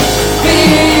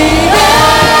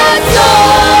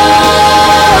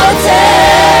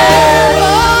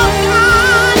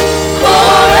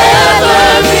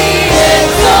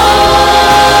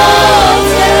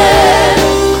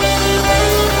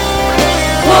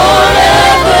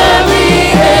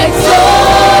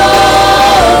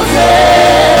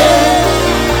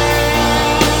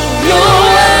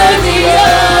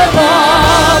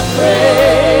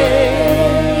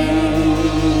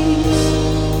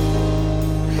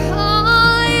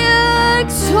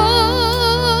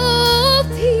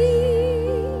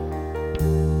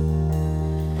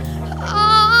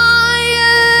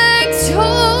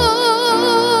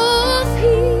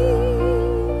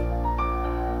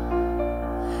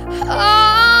I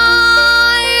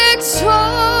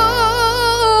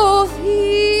exalt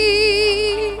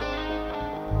thee,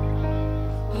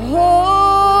 oh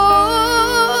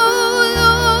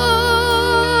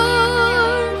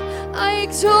Lord, I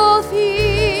exalt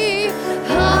thee,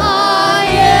 I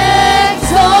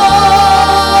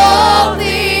exalt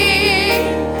thee,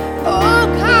 oh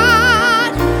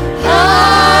God, I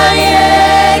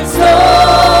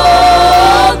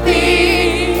exalt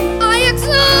thee, I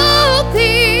exalt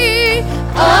thee,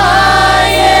 I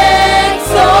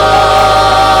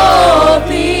exalt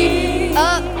thee.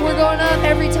 Up, we're going up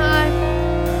every time.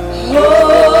 Oh Lord,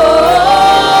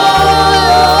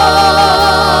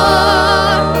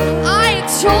 I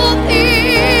exalt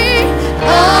thee,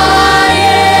 I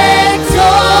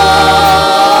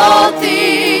exalt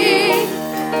thee.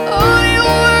 Oh,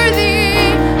 you're worthy.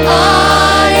 I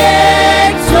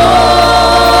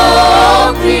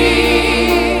exalt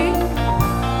thee.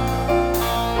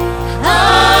 I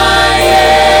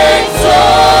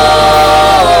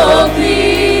exalt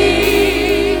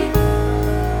thee.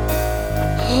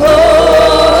 Oh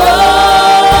Lord,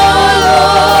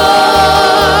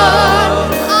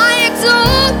 I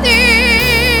exalt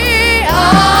thee. I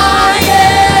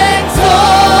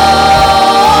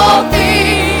exalt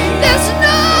thee. There's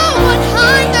no one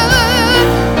higher.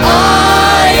 I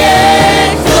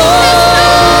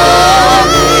exalt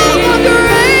thee. No one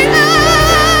greater.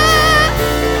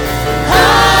 I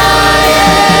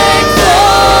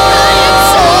exalt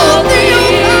thee, oh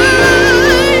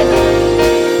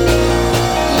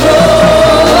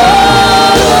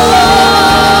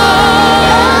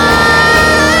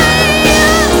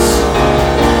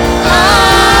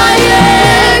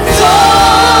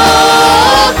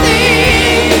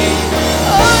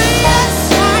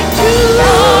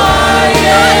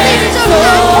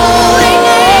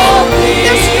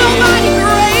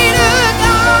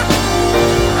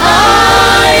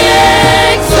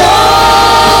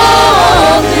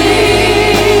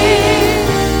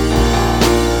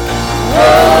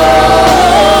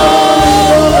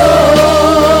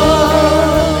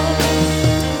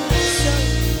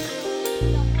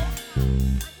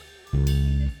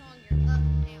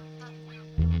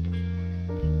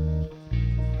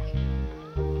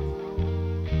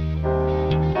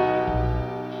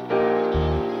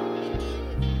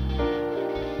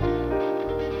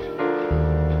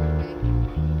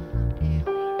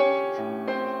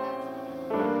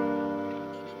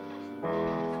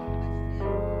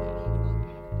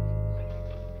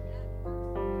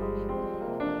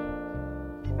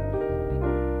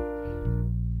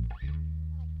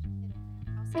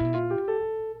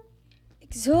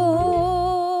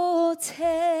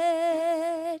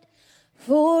exalted,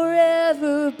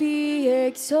 forever be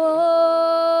exalted.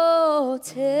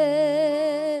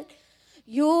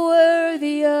 You're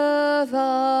worthy of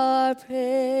our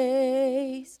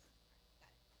praise.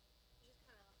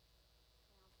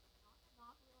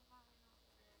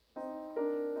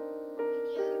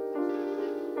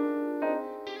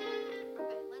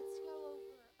 Let's go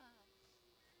over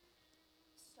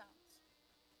stones.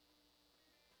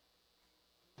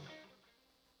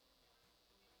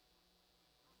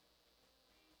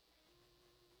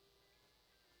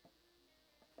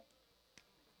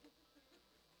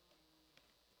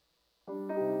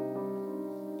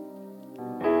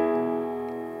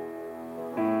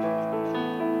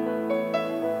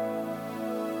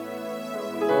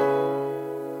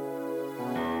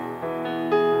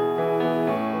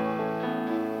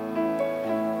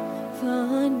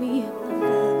 Find me in the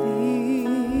valley,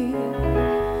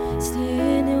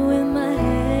 standing with my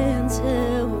hands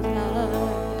held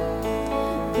high.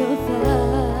 The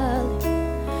valley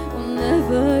will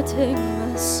never take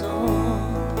my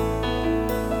song.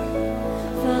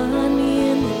 Find me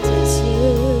in the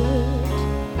desert,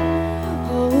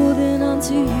 holding on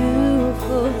to you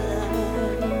for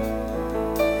life.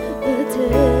 The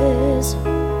desert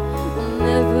will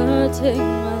never take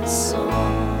my song.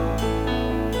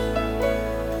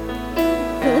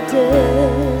 The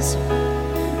desert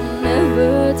will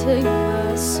never take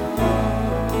my song.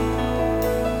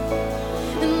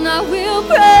 And I will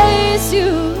praise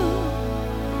you,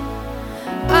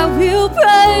 I will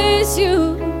praise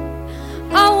you.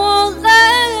 I won't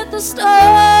let the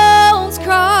stones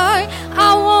cry,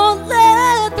 I won't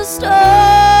let the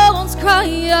stones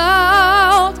cry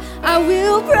out. I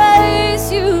will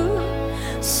praise you,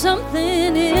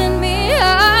 something in me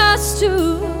has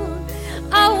to.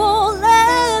 I won't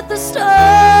let the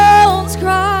stones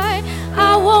cry,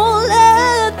 I won't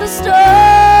let the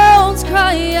stones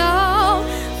cry out.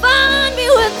 Find me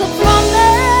with the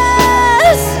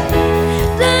promise,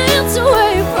 dance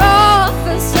away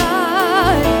prophesy.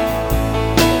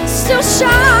 still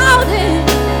shouting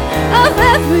of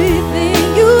everything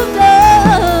you've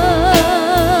done.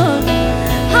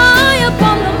 High up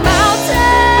on the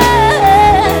mountain,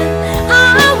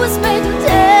 I was made to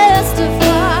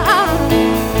testify.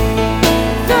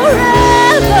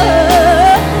 Forever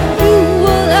you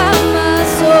will have my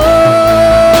song.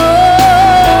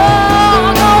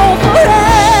 Oh,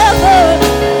 forever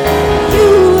you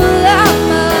will have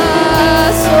my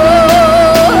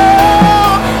song.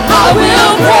 I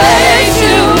will praise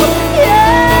you.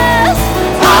 Yes,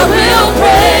 I will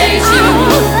praise you.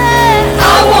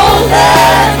 I won't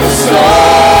let the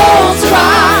stones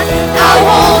cry. I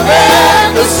won't let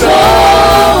the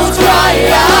stones cry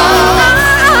out.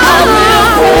 I will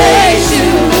praise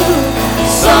you.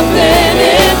 Something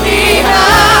in me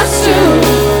has to.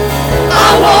 I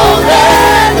won't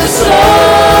let the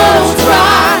stones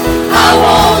cry. I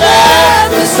won't let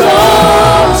the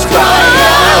stones cry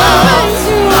out.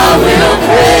 I will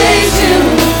praise you.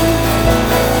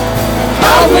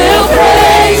 I will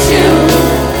praise you.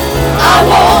 I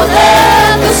won't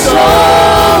let the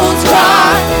stones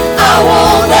cry. I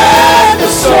won't let the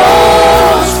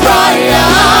stones cry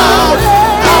out.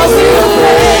 I will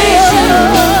praise you.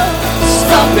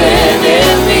 Something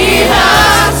in me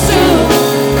has to.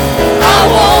 I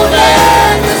won't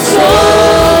let the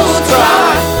stones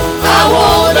cry. I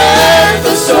won't let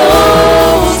the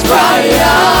stones cry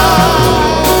out.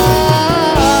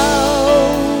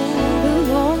 The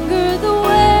longer the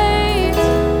wait,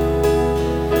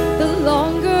 the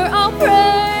longer I'll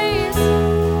praise.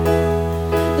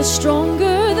 The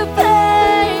stronger the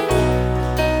pain,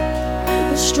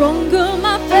 the stronger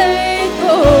my faith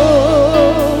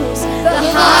grows. The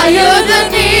higher the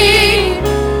need,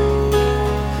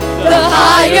 the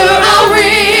higher I'll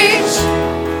reach.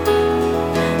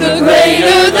 The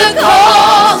greater the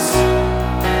cost,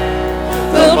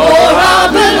 the more I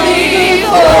believe.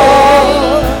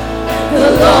 Oh, the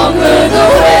longer the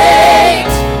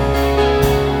wait,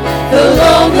 the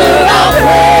longer I'll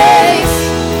praise.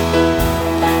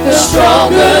 The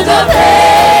stronger the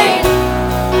pain,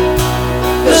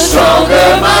 the stronger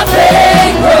my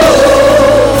faith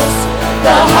grows.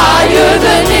 The higher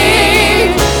the need,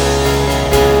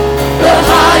 the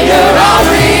higher I'll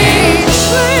reach.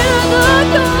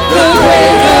 The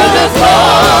greater the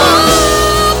cost,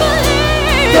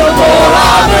 the more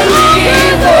I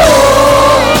believe.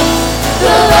 Oh,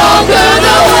 the longer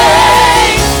the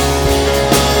wait,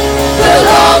 the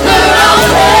longer I'll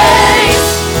praise.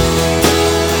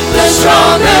 The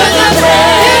stronger the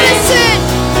pain,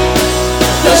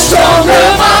 the stronger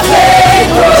my faith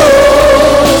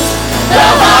grows. The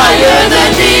higher the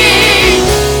need,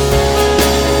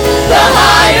 the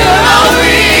higher I'll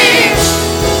reach.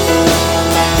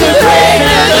 The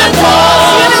greater the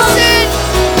cost,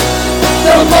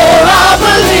 the more I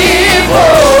believe. Oh,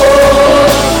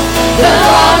 the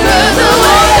longer the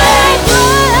wait,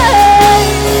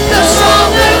 the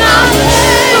stronger I'll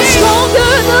praise.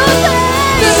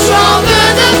 The stronger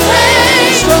the pain,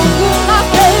 the stronger the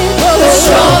pain, the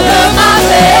stronger my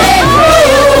faith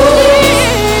grows.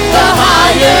 The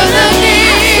higher the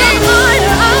need,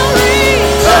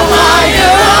 the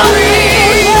higher I'll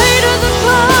reach.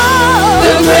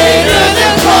 The greater the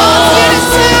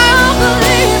cost,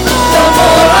 the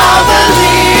more I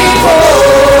believe. Oh,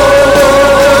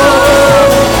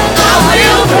 I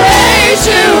will praise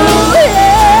you.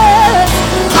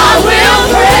 I will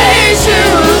praise you.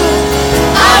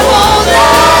 I won't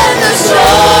let the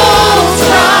stones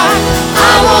cry.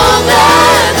 I won't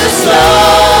let the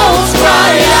stones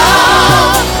cry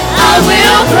out. I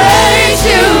will praise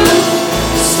you.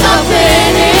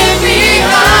 Something in me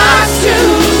has to.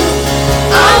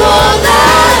 I won't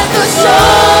let the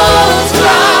stones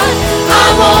cry. I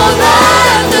won't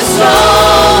let the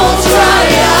stones cry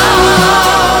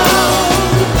out.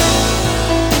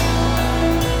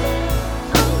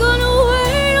 I'm gonna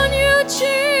wait on you,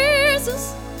 Jesus.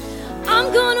 I'm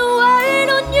gonna wait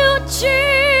on you,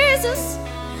 Jesus.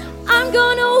 I'm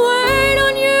gonna wait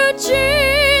on you,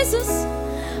 Jesus.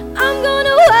 I'm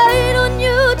gonna wait on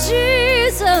you,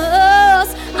 Jesus.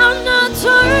 I'm not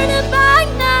turning back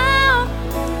now.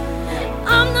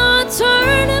 I'm not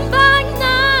turning back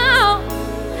now.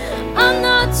 I'm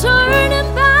not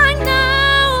turning back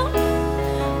now.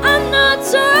 I'm not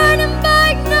turning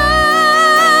back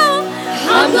now.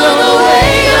 I'm gonna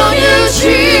wait on you,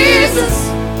 Jesus.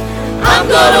 I'm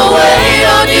gonna wait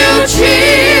on you,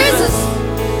 Jesus.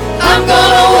 I'm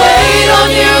gonna wait on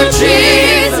you,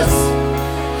 Jesus.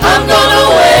 I'm gonna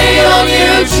wait on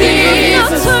you,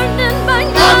 Jesus.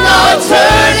 I'm not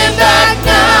turning back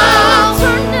now.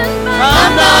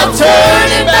 I'm not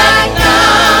turning back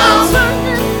now.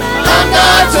 I'm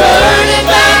not turning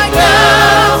back now.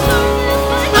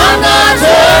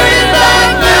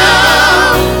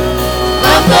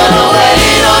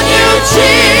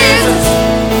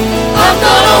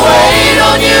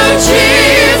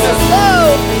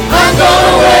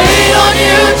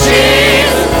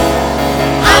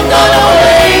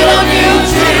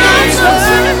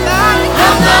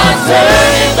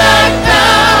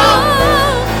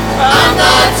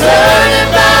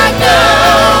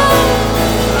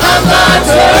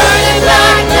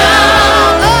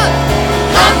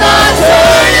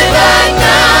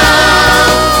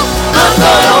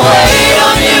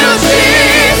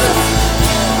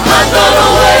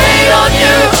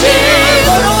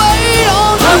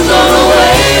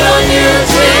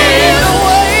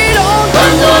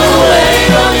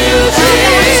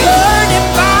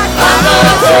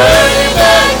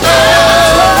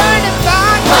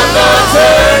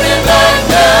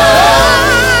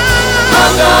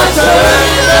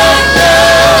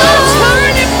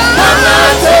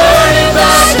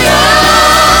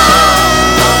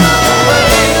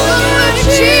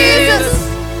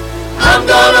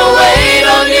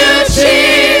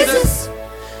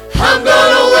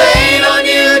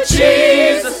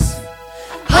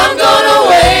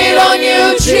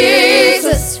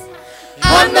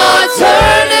 I'm not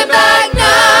turning back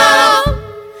now.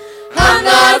 I'm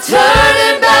not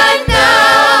turning back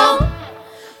now.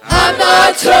 I'm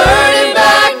not turning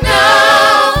back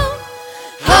now.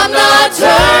 I'm not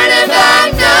turning back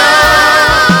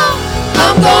now.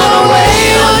 I'm gonna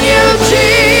wait on you,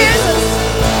 Jesus.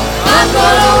 I'm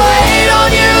gonna wait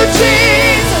on you,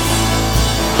 Jesus.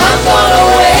 I'm gonna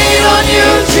wait on you,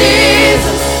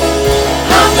 Jesus.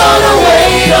 I'm gonna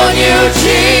wait on you,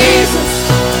 Jesus.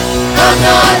 I'm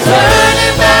not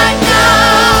turning back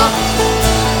now.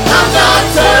 I'm not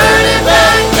turning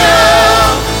back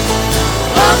now.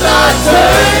 I'm not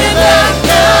turning back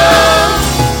now.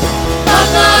 I'm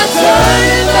not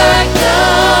turning back now.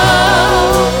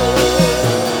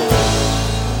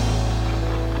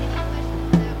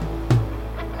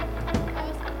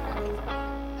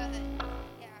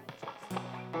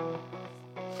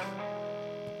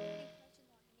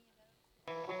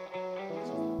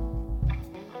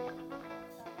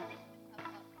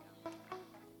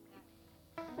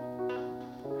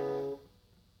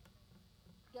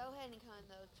 Go ahead and cut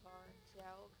those parts. Yeah,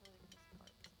 we'll cut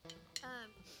those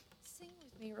parts. Sing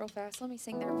with me real fast. Let me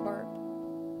sing their part.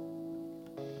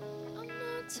 I'm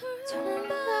not turning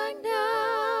back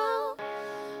now.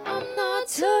 I'm not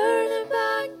turning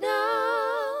back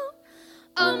now.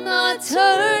 I'm not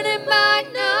turning back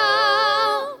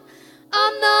now.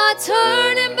 I'm not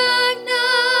turning back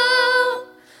now.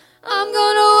 I'm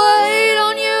gonna wait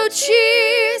on you,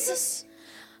 Jesus.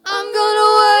 I'm gonna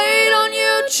wait on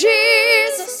you,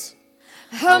 Jesus.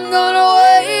 I'm gonna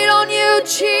wait on you,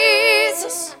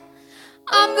 Jesus.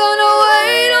 I'm gonna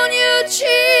wait on you,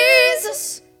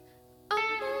 Jesus.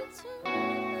 I'm not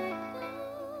turning back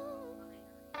now.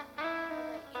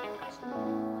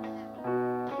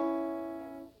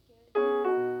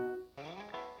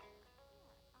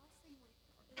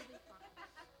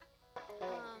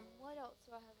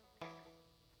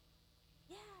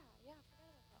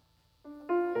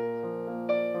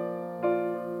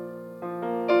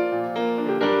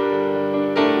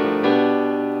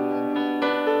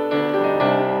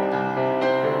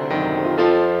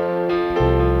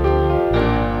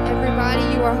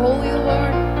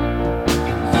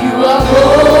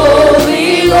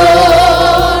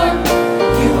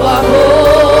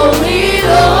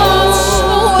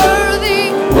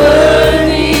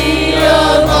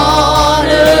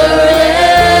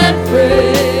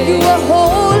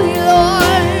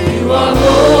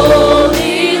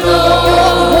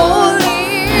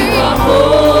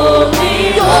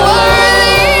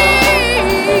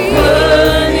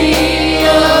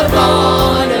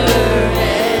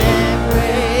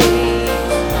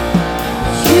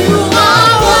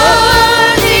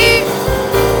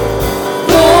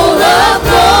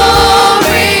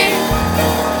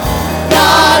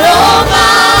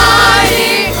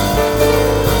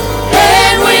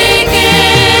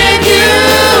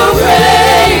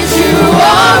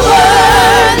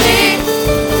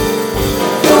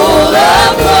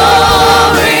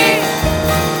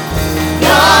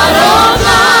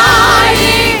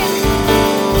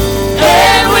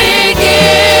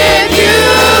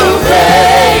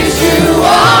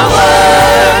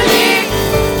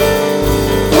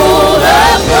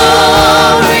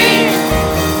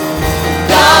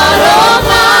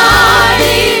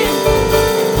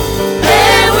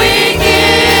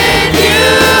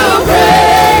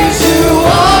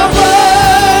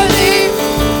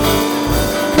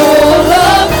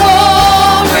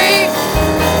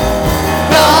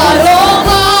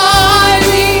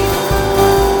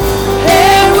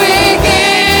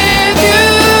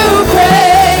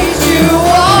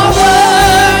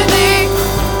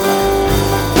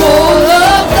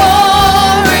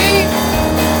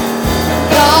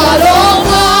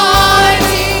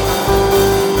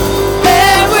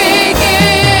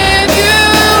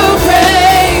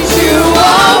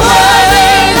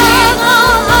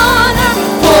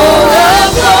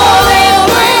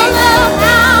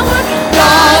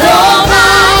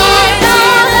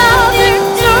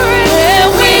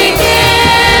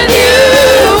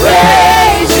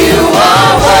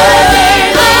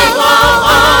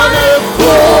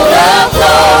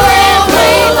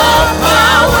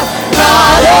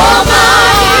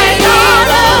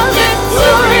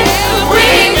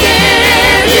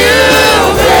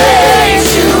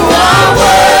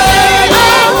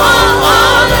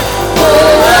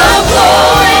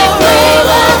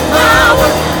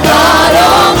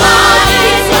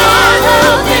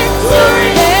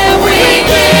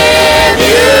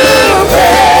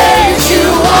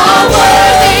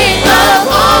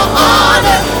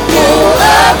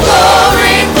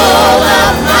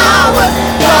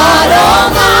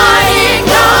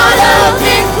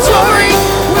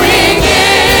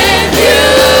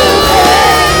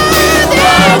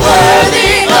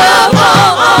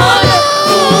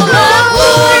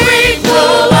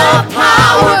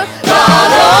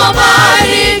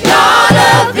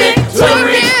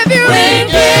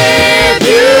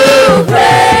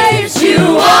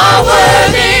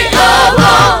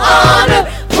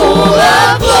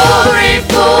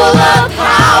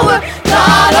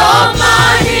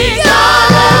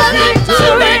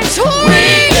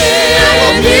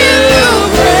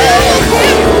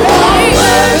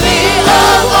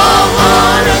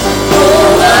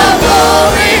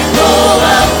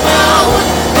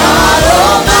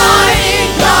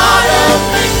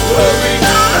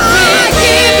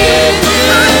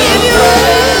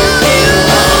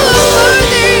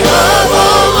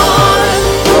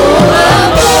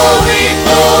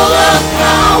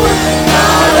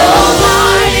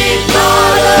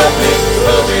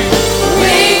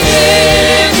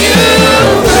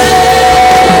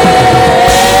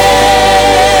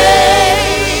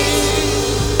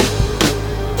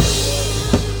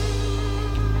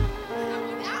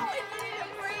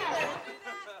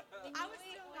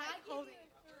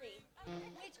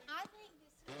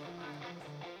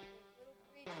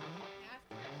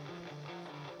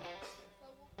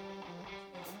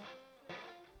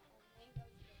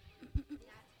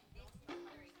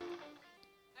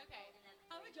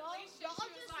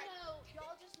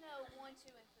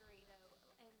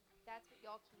 That's what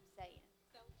y'all keep saying.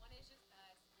 So one is just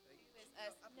us. Two is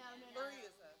us. No. Three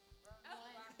is us. No.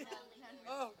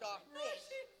 Oh, God.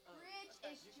 Bridge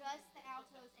is just the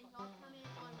altos, and y'all come in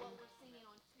on what we're singing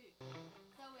on two.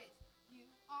 So it's you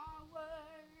are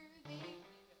worthy,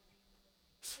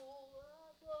 full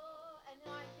of glory, and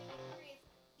then I give it three. It's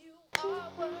you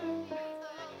are worthy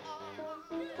of all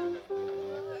honor.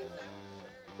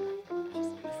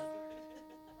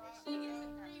 She gets a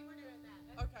three. We're doing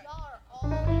that. Okay. Y'all are all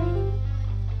doing one.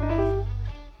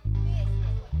 This is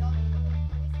what y'all need to do.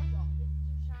 This is y'all. This is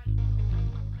your shining moment.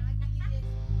 And I give you this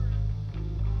for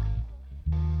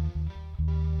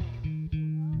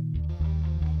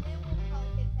and then we'll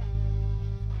probably get that.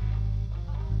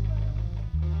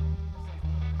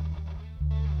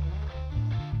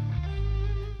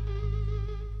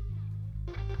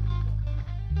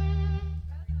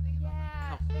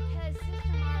 Yeah, because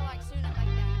Sister Mara likes doing it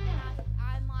like that, and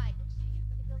I'm like, it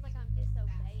feels like I'm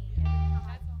disobeying every time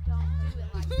I don't do it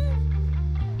like that.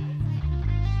 It's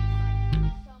like she's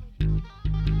like so many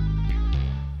times.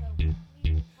 So we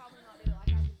will probably not do it like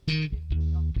I just do this with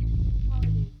y'all. We'll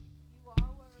probably do you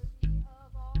are worthy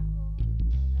of all, and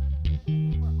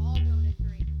then we're all doing a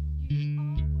three. You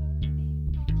are worthy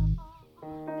of all.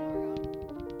 Then we're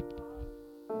going.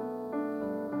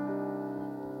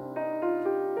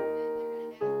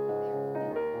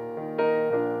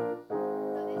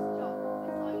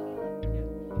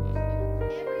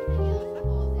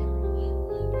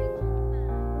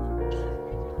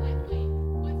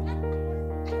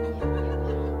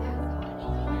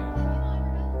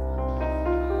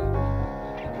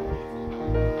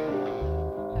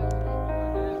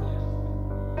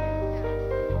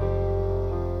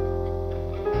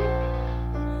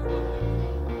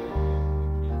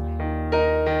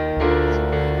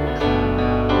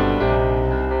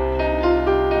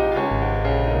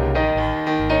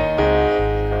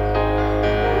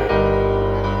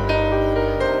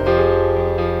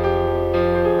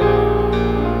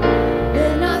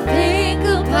 When I think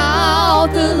about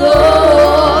the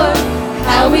Lord,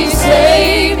 how He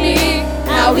saved me,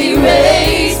 how He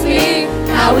raised me,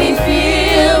 how He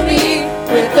filled me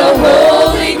with the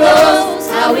Holy Ghost,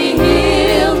 how He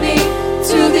healed me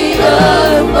to the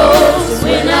utmost.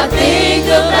 When I think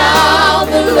about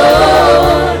the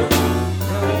Lord.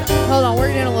 Hold on, we're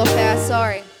getting a little fast.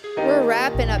 Sorry, we're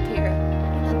wrapping up here.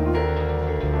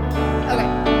 Okay.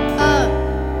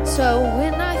 So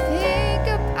when I think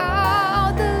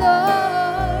about the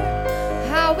Lord,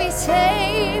 how He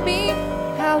saved me,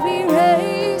 how He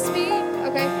raised me.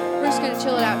 Okay, we're just gonna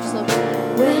chill it out just a little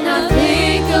bit. When I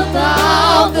think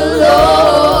about the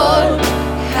Lord,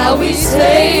 how He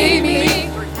saved me,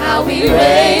 how He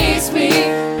raised me,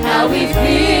 how He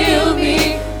filled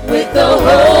me with the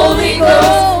Holy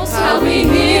Ghost, how He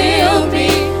healed me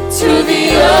to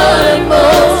the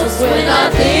utmost. When I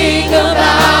think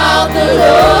about the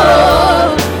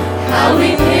Lord, how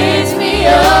He picked me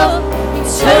up, He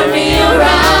turned me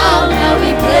around, how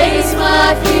He placed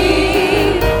my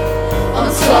feet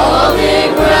on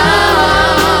solid ground.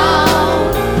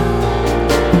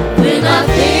 When I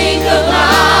think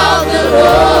about the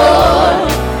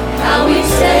Lord, how He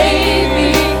saved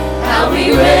me, how He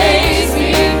raised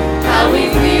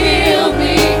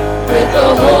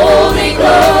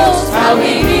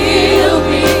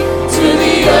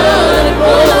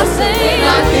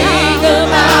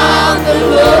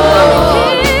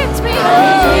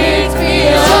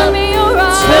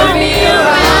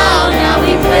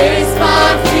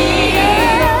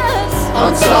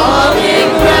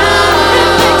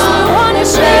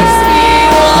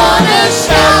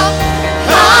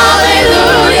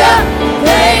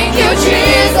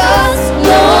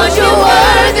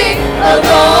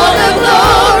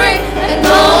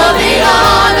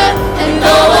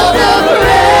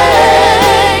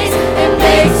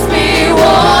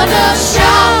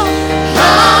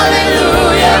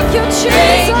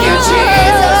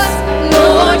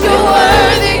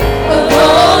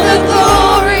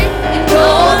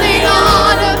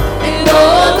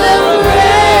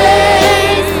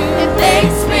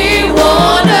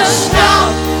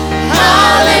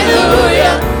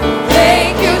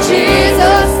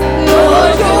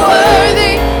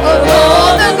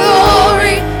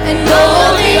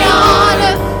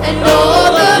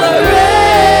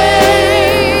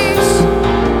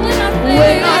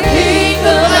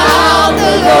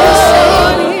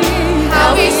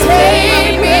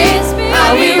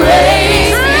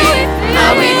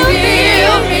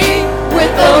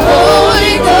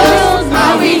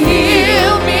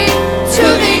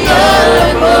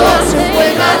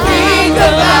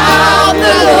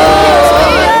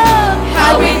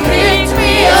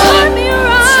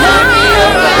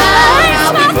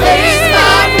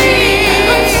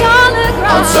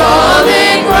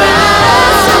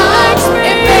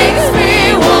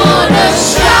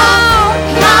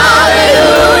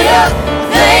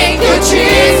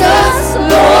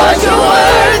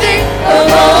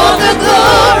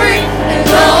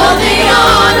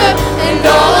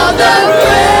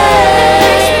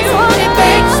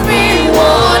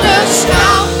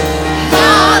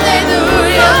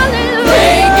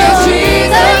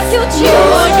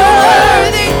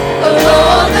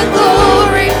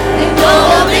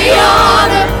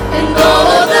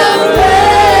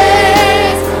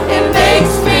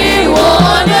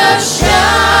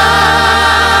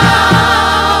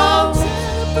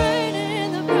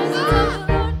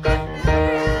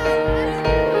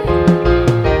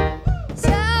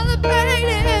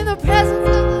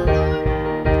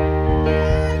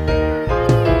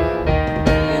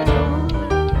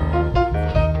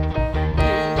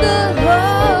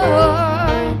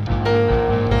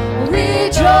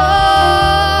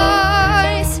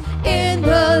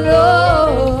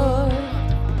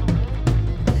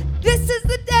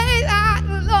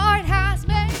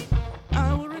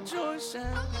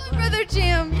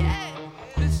Jim. Yeah.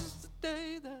 This is the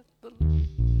day that the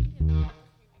Lord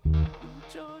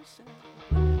rejoice and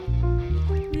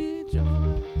rejoice.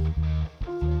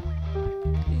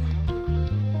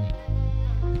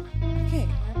 Okay.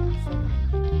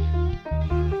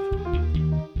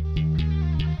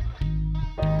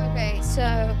 Okay, so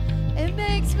it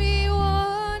makes me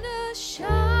wanna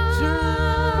shout.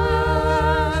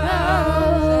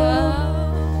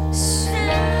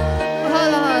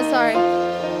 Hold on, sorry.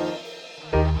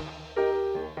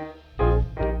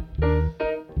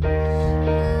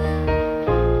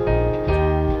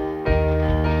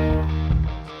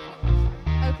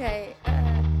 Okay,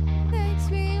 makes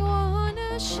me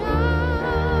wanna shout.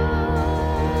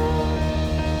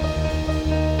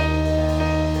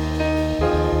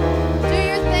 Do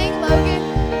your thing, Logan.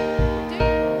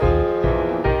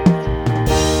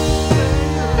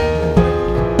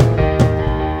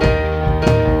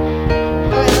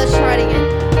 Okay, let's try it again.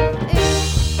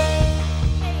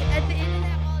 Hey, at the end of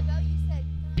that while ago, you said,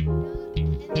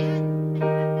 and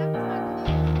that was my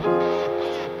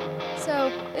so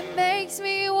it makes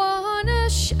me wanna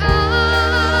shout,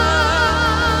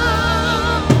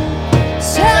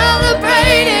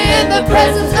 celebrate in the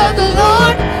presence of the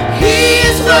Lord. He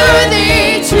is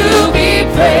worthy to be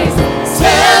praised.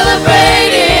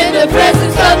 Celebrate in the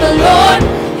presence of the Lord.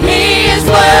 He is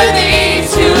worthy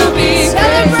to be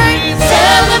praised.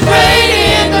 Celebrate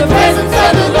in the presence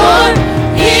of the Lord.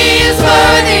 He is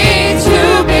worthy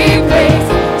to be praised.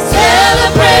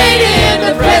 Celebrate in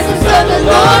the presence of the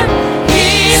Lord.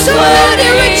 He is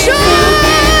worthy to be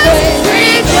praised.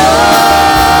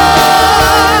 Rejoice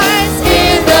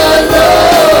in the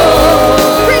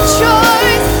Lord.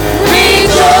 Rejoice.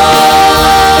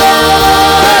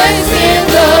 Rejoice in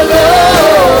the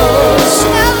Lord.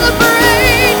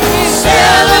 Celebrate.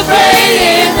 Celebrate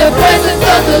in the presence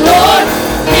of the Lord.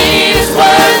 He is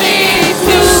worthy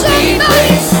to be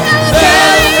praised.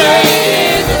 Celebrate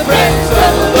in the presence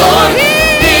of the Lord.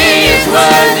 He is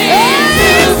worthy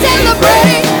to be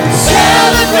praised.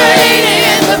 Celebrate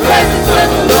in the presence of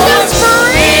the Lord.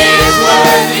 He is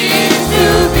worthy to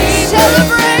be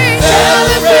praised.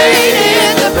 Celebrate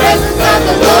in the presence of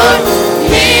the Lord.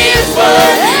 He is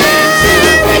worthy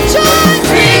to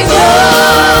be praised. Rejoice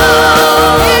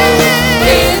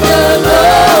in the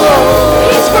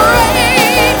Lord. He's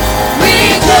great.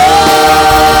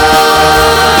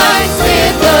 Rejoice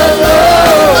in the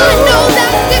Lord. I know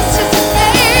that this is the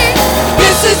day.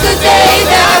 This is the day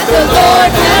that the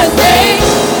Lord has made.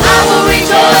 I will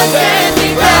rejoice and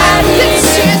be glad in it.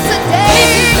 This is the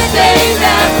day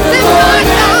that the Lord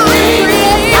has made.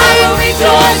 I will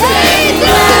rejoice and be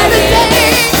glad in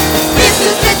it. This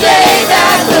is the day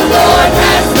that the Lord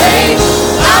has made.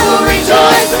 I will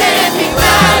rejoice and be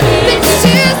glad in it. This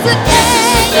is the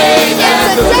day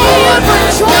that the Lord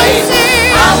has made.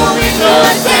 I will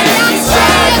rejoice and be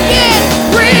glad in it.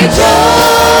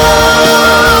 Rejoice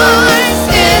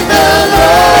in the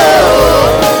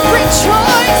Lord.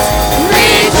 Rejoice.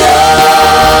 Rejoice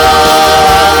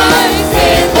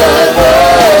in the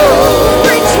Lord.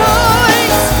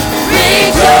 Rejoice.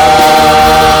 Rejoice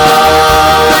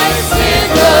in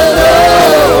the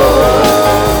Lord.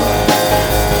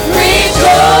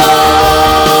 Rejoice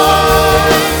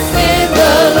in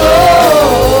the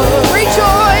Lord.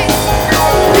 Rejoice.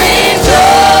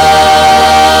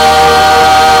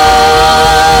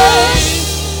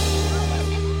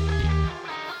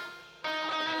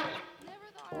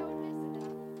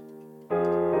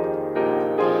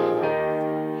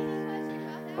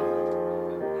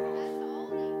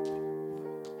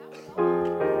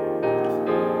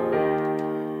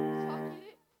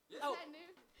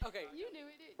 Okay. You knew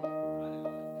it, didn't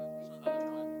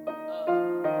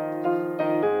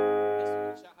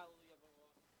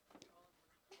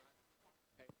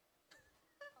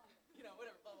You know,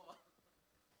 whatever, blah, blah, blah.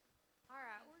 All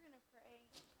right, we're going to pray.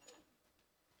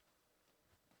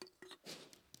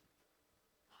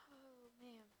 Oh,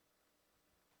 man.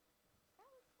 That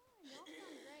was fun. Y'all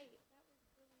sound great. That was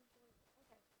really enjoyable.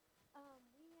 Okay.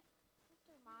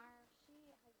 Sister Meyer,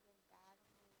 she has been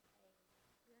battling a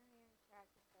urinary tract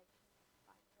infection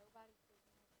like nobody's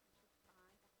business, and she's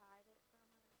trying to hide it from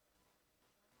us. She's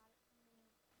trying to hide it from me.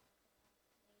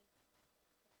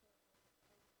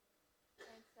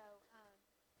 And so,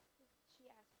 she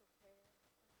asked for prayer, and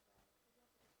so y'all could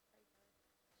just pray for her.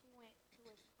 She went to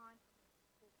Wisconsin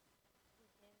this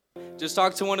weekend. Just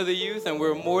talk to one of the youth, and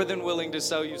we're more than willing to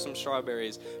sell you some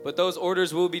strawberries. But those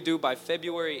orders will be due by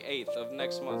February 8th of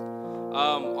next month.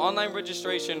 Online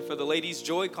registration for the Ladies'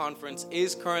 Joy Conference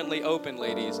is currently open,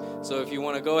 ladies. So if you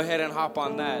want to go ahead and hop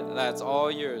on that, that's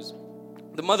all yours.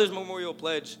 The Mother's Memorial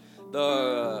Pledge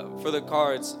for the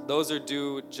cards, those are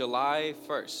due July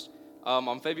 1st.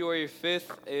 On February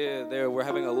 5th, we're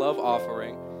having a love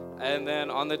offering. And then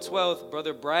on the 12th,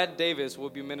 Brother Brad Davis will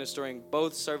be ministering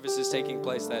both services taking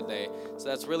place that day. So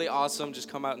that's really awesome. Just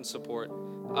come out and support.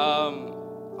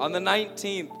 On the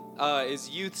 19th is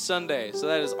Youth Sunday. So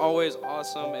that is always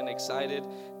awesome and excited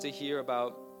to hear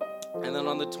about. And then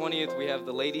on the 20th, we have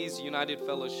the Ladies United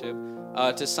Fellowship.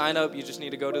 To sign up, you just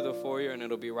need to go to the foyer, and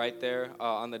it'll be right there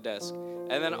on the desk.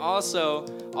 And then also,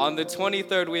 on the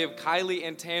 23rd, we have Kylie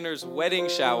and Tanner's wedding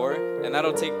shower, and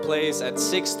that'll take place at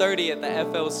 6:30 at the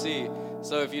FLC.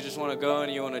 So if you just want to go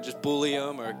and you want to just bully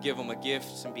them or give them a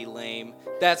gift and be lame,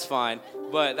 that's fine.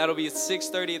 But that'll be at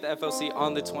 6:30 at the FLC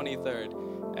on the 23rd.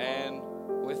 And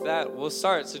with that, we'll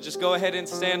start. So just go ahead and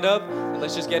stand up, and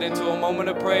let's just get into a moment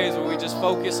of praise where we just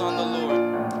focus on the Lord.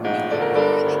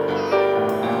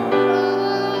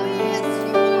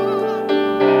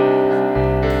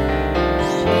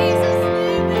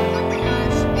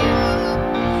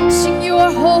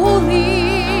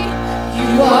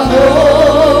 You are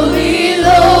holy,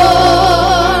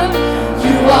 Lord.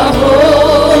 You are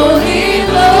holy,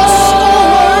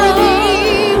 Lord.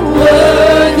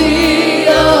 Worthy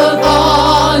of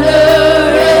honor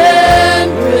and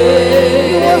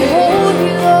praise. You are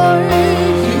holy, Lord.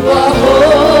 You are holy.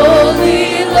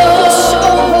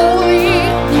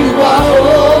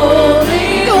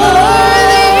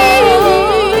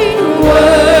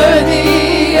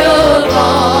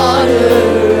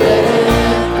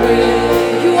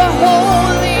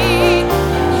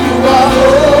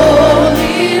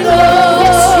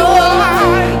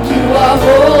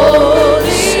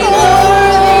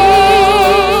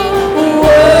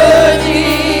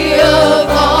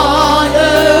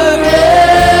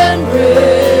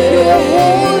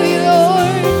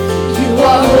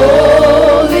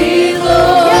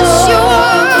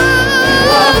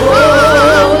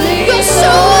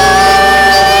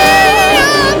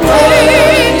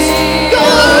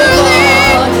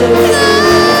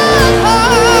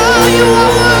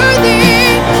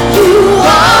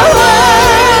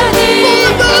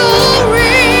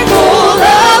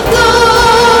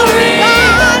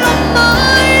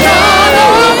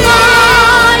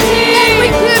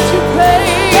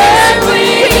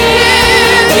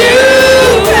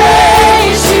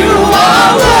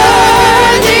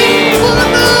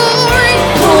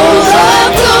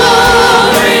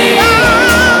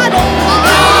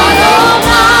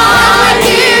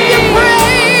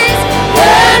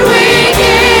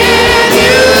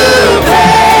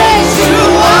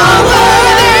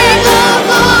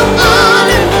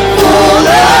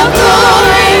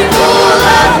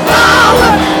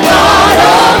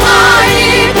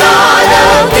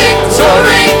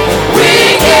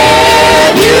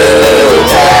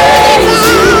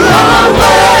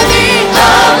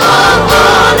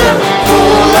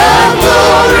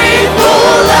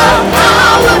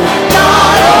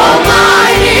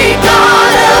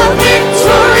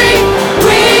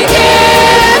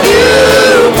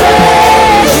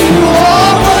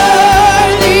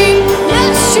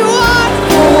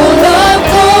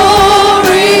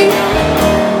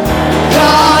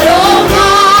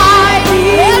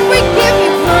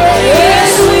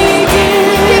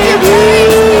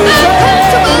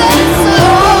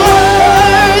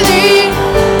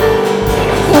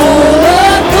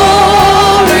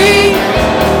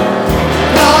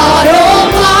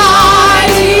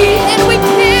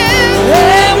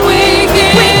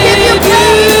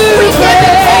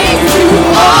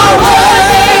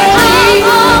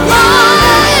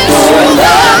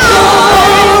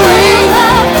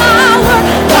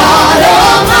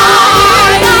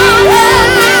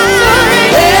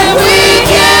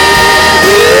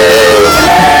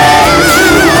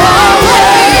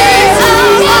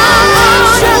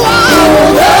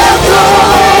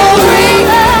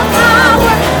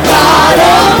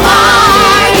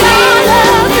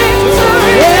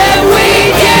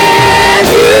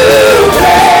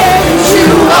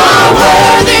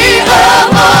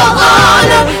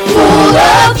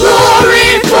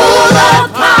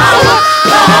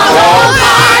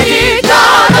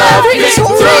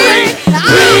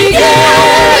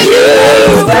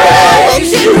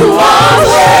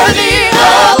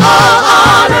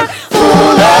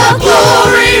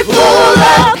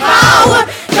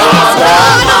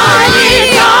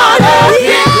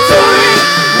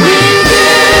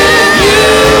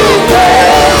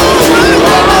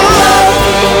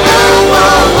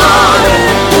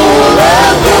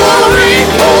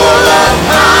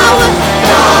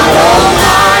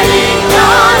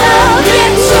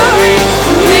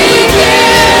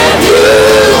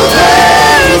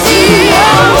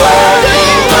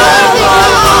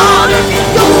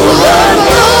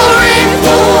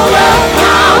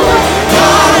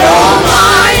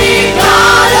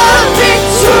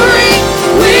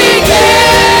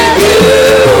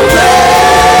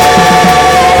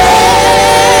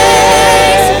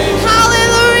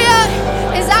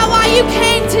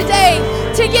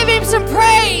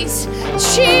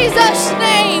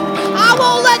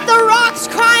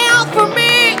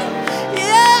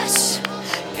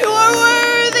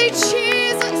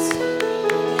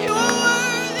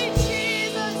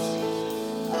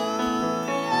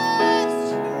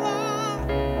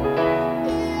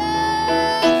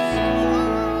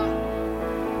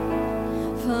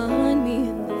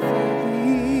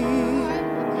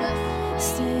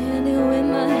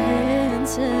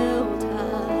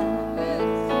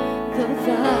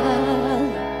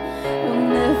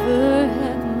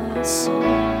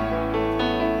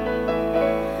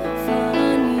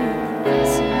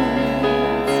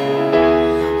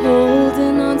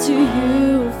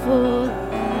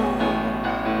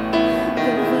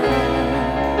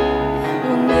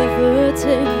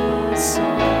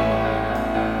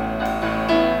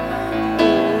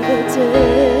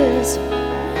 promises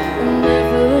will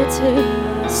never take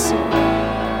my soul.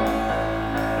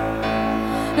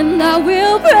 And I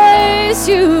will praise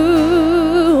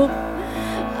you.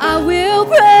 I will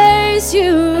praise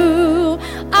you.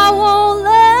 I won't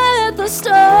let the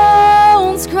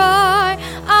stones cry.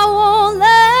 I won't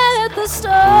let the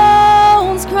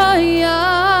stones cry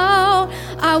out.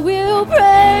 I will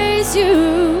praise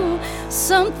you.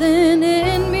 Something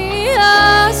in me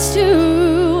has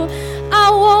to. I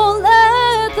won't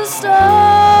let the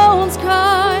stones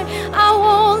cry. I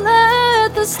won't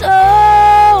let the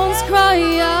stones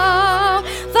cry out.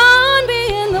 Find me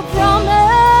in the promise.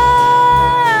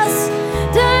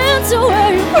 Dance to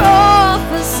where you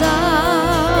prophesied.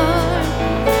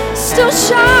 Still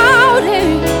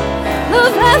shouting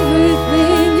of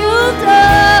everything you've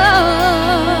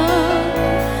done.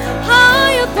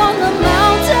 High up on the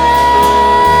mountain,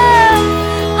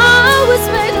 I was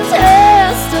made to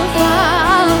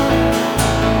testify.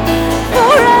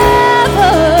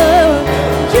 Forever,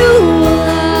 you will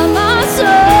have my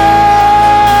soul.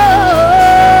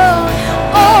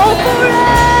 Oh,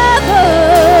 forever,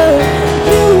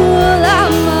 you will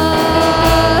have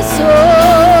my soul.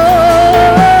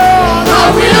 I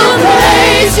will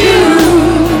praise you.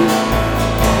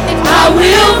 I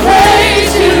will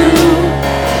praise you.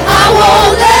 I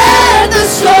won't let the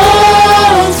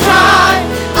stones cry.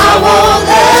 I won't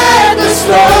let the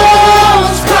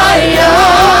stones cry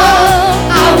out.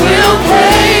 I will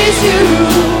praise you.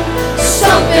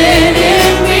 Something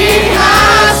in me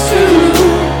has to.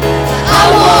 I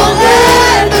won't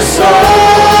let the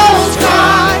stones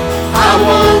cry. I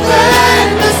won't let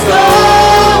the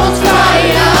stones cry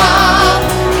out.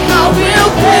 I will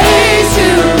praise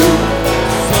you.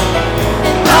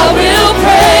 I will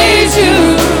praise you.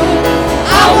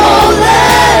 I won't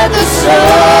let the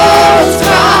stones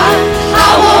cry. I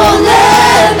won't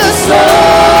let the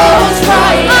stones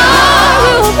cry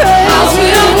out. I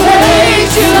will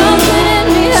praise you.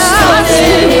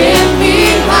 Something in me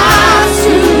has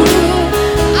to.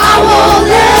 I won't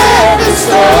let the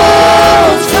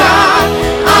stones cry.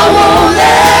 I won't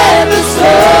let the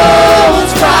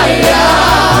stones cry out.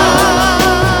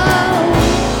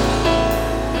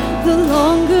 The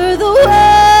longer the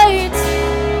wait,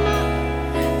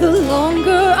 the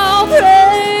longer I'll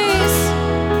praise.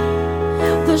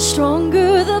 The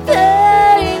stronger the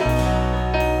pain,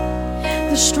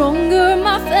 the stronger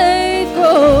my faith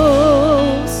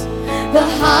grows. The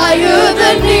higher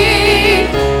the need,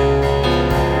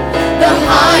 the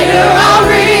higher I'll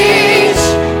reach.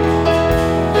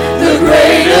 The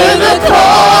greater the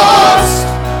cost,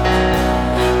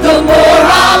 the more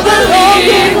I'll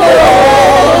believe.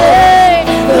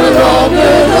 The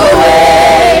longer the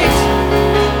wait,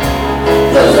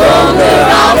 the longer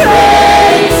I'll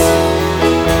praise.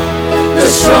 The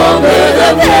stronger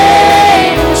the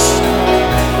pain,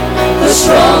 the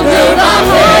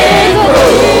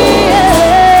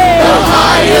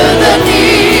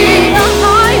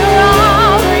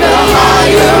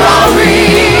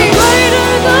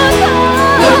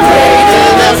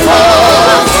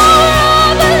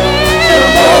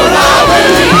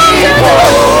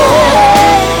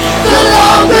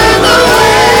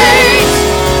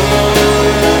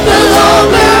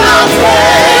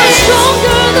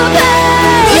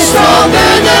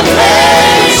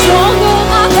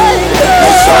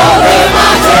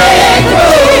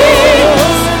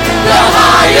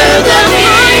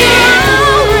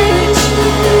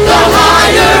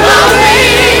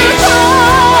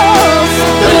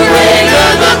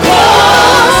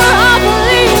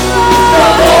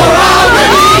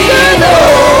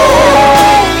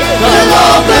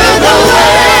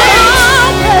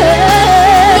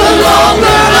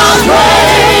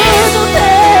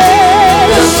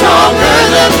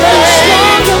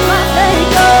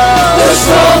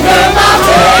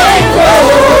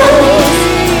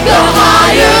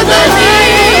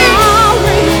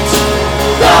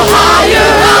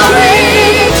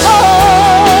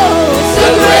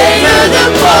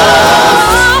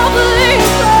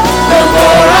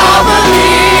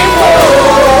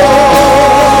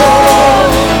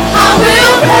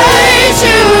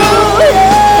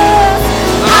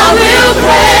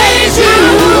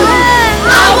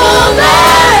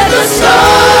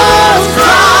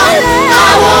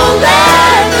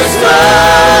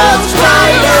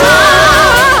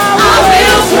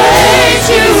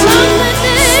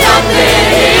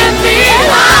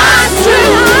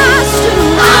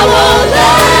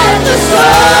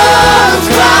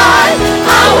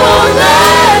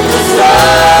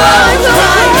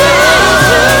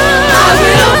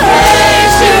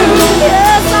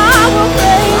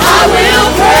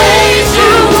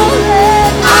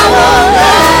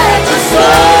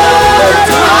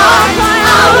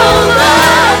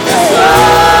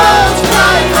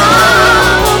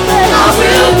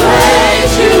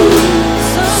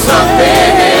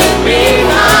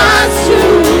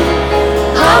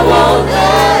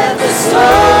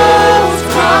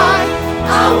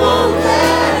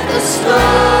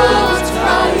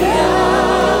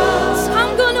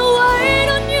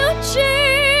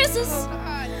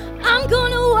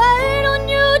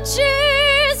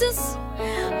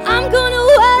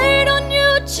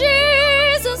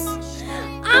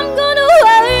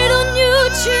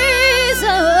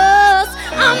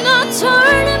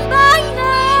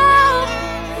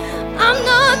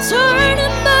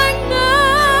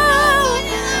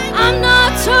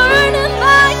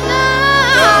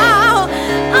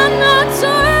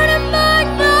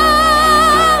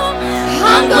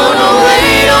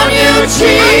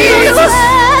Jesus.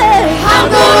 I'm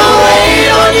gonna wait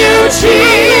on you,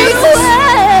 Jesus.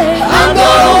 I'm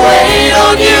gonna wait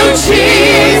on you,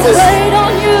 Jesus.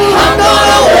 I'm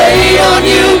gonna wait on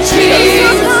you,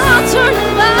 Jesus.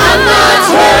 I'm not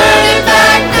turning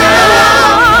back now.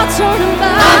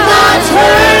 I'm not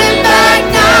turning back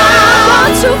now. I'm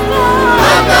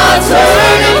not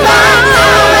turning back now.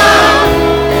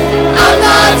 I'm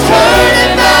not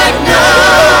turning back now.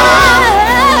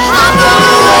 I'm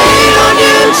gonna wait on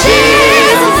you,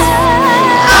 Jesus.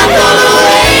 I'm gonna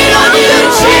wait on you,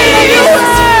 Jesus.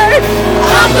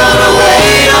 I'm gonna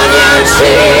wait on you,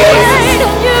 Jesus.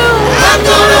 I'm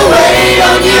gonna wait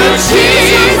on you,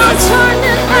 Jesus.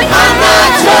 I'm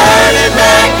not turning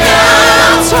back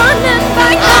now. I'm not turning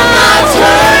back now. I'm not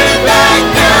turning back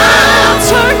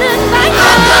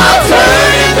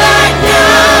now.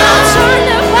 I'm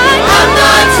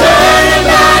not turning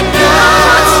back now.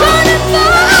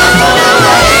 I'm gonna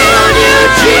wait on you,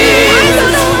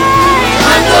 Jesus.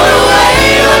 I'm gonna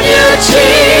wait on you,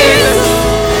 Jesus.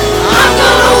 I'm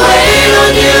gonna wait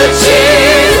on you,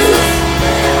 Jesus.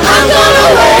 I'm gonna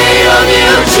wait on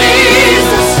you,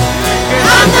 Jesus.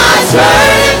 I'm not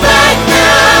turning back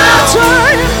now.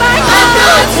 I'm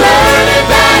not turning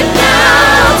back now.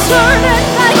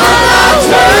 I'm not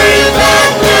turning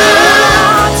back now.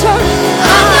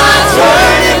 I'm not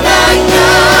turning back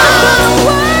now.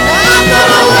 I'm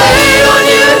gonna wait on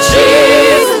you,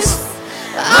 Jesus.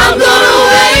 I'm gonna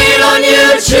wait on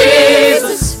you,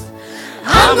 Jesus.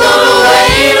 I'm gonna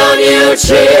wait on you,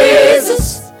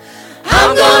 Jesus.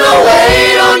 I'm gonna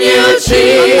wait on you,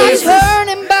 Jesus. I'm not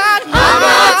turning back now.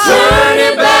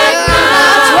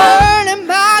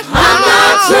 I'm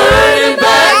not turning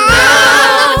back now.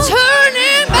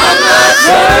 I'm not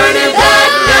turning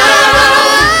back now.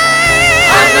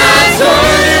 I'm not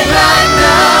turning back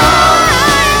now.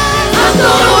 I'm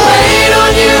gonna wait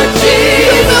on you,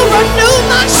 Jesus. I'm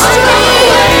gonna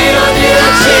wait on you,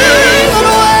 Jesus.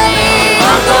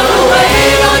 I'm gonna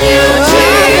wait on you,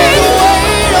 Jesus.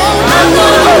 I'm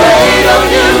gonna wait on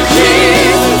you,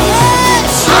 Jesus.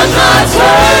 I'm not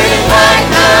turning back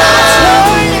now.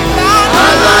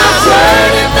 I'm not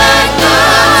turning back now.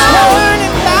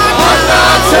 I'm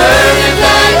not turning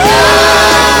back now.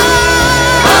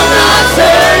 I'm not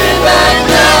turning back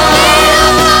now.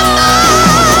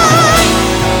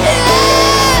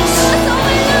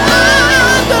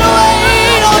 I'm gonna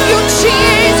wait on you,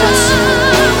 Jesus.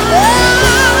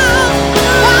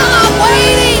 While I'm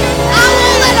waiting, I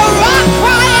won't let a rock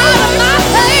cry out of my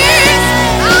face.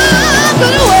 I'm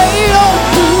gonna wait on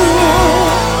you.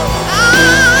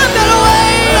 I'm gonna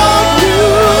wait on you.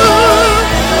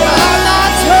 I'm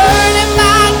not turning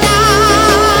back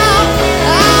now.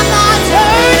 I'm not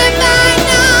turning back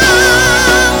now.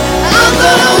 I'm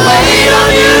gonna wait on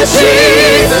you,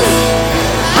 Jesus.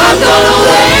 I'm gonna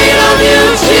wait on you,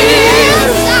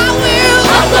 Jesus. I will.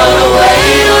 I'm gonna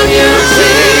wait on you,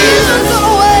 Jesus.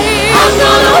 I'm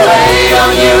gonna wait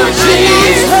on you,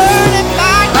 Jesus.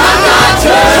 I'm not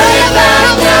turning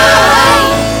back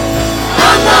now.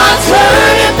 I'm not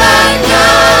turning back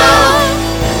now.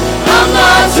 I'm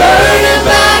not turning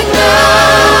back now.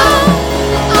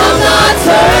 I'm not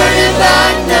turning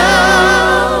back now.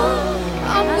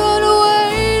 I'm gonna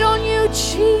wait on you,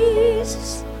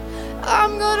 Jesus.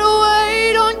 I'm gonna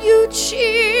wait on you,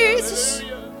 Jesus.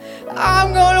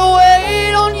 I'm gonna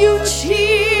wait on you,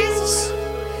 Jesus.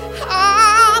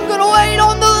 I'm gonna wait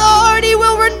on the Lord. He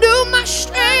will renew my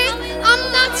strength.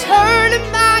 I'm not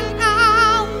turning back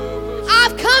now.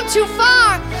 I've come too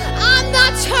far. I'm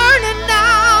not turning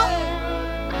now.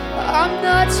 I'm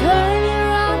not turning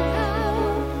around now.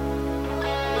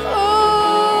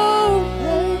 Oh,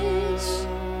 yes.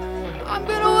 I'm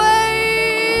gonna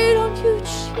wait on you,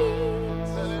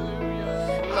 Jesus.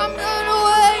 I'm gonna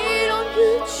wait on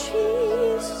you,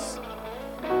 Jesus.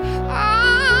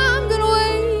 I'm gonna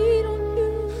wait on you.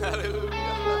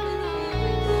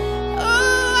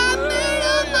 Oh, I made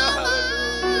up my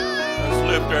mind. Let's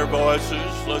lift our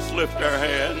voices. Let's lift our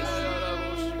hands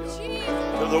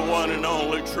to the one and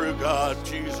only true God,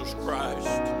 Jesus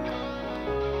Christ.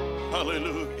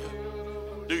 Hallelujah.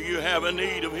 Do you have a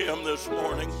need of Him this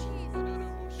morning?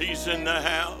 He's in the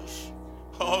house.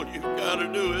 All you've got to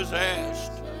do is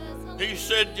ask. He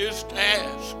said, just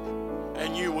ask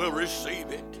and you will receive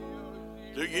it.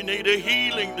 Do you need a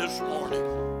healing this morning?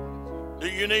 Do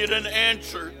you need an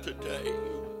answer today?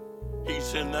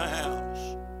 He's in the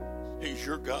house. He's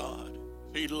your God.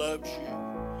 He loves you.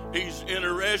 He's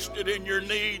interested in your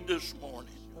need this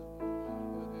morning.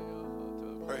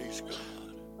 Praise God.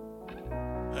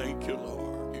 Thank you,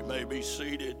 Lord. You may be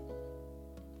seated.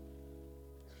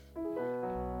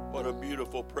 What a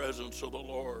beautiful presence of the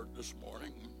Lord this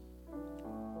morning.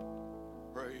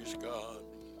 Praise God.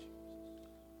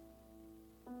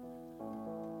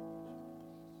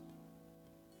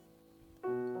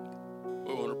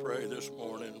 We want to pray this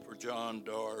morning for John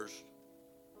Dars,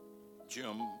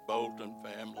 Jim Bolton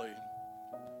family.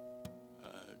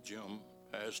 Jim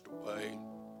passed away.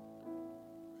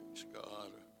 Praise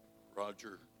God.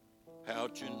 Roger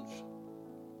Houchins,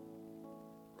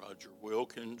 Roger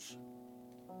Wilkins,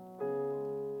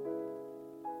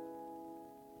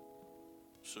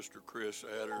 Sister Chris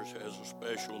Adders has a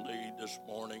special need this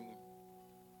morning.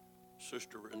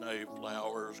 Sister Renee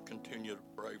Flowers, continue to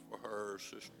pray for her.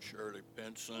 Sister Shirley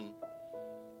Benson,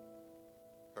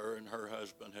 her and her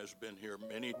husband has been here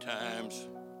many times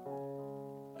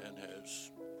and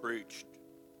has preached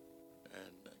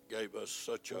and gave us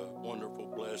such a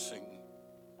wonderful blessing.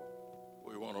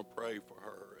 We want to pray for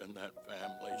her and that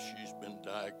family. She's been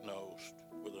diagnosed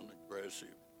with an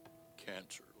aggressive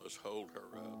cancer. Let's hold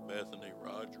her up. Bethany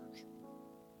Rogers,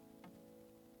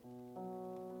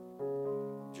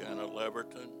 Jana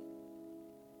Leverton,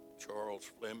 Charles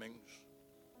Flemings,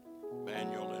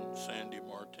 Manuel and Sandy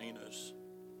Martinez,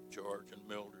 George and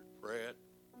Mildred Pratt,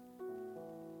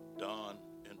 Don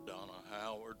and Donna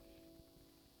Howard,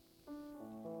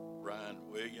 Ryan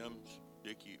Williams,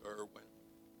 Dickie Irwin,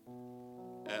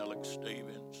 Alex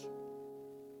Stevens,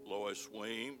 Lois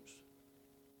Weems,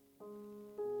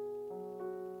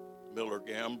 Miller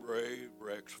Gambray,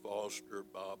 Rex Foster,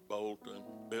 Bob Bolton,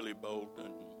 Billy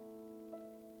Bolton,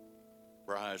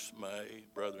 Bryce May,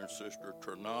 brother and sister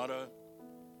Trinata,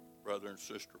 brother and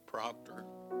sister Proctor,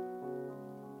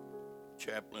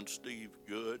 Chaplain Steve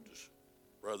Goods,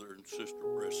 brother and sister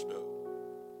Bristow.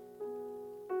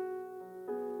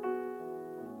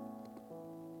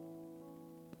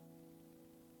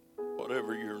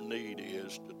 Whatever your need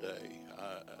is today,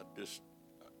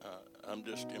 I'm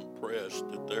just impressed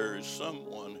that there is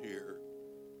someone here,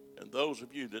 and those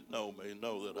of you that know me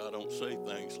know that I don't say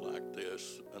things like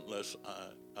this unless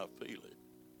I feel it.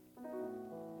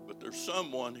 But there's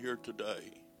someone here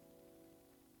today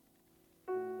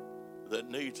that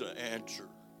needs an answer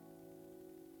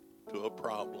to a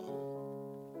problem.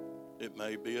 It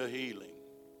may be a healing.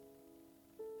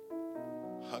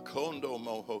 Hakondo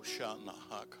moho shana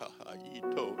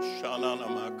hakahayito shanana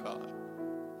makai.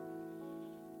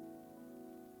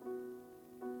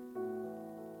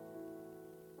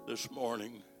 This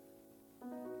morning,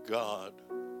 God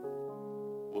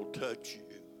will touch you.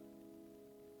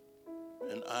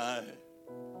 And I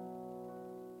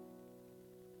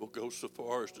will go so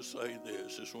far as to say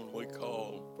this is when we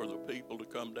call for the people to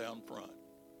come down front.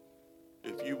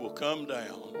 If you will come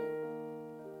down,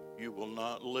 you will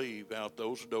not leave out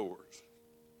those doors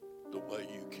the way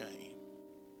you came.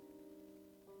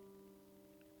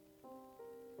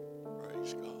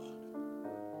 Praise God.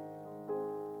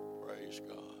 Praise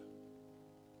God.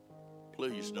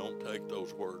 Please don't take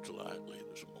those words lightly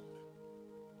this morning.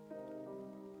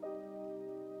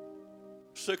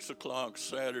 6 o'clock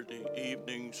Saturday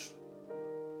evenings,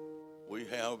 we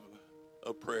have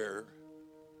a prayer,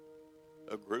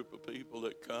 a group of people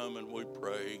that come and we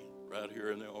pray right here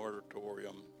in the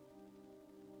auditorium.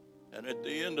 And at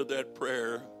the end of that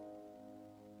prayer,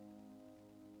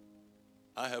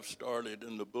 I have started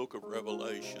in the book of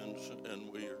Revelations,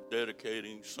 and we are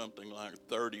dedicating something like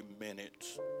 30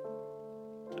 minutes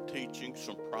to teaching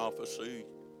some prophecy.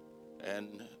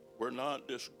 And we're not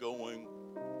just going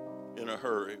in a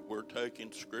hurry. We're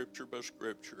taking scripture by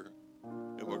scripture,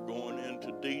 and we're going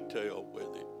into detail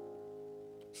with it.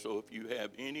 So if you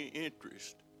have any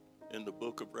interest in the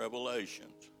book of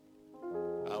Revelations,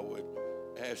 I would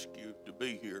ask you to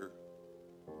be here.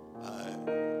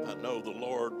 I know the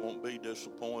Lord won't be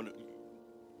disappointed.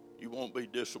 You won't be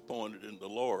disappointed in the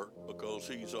Lord because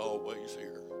He's always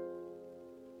here.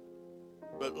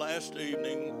 But last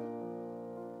evening,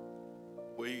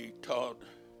 we taught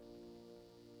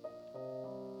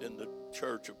in the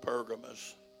church of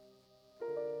Pergamos.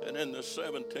 And in the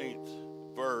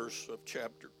 17th verse of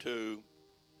chapter 2,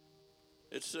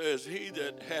 it says, "He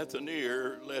that hath an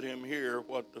ear, let him hear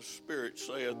what the Spirit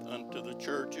saith unto the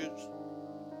churches.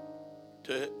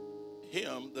 To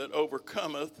him that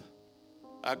overcometh,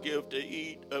 I give to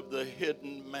eat of the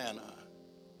hidden manna."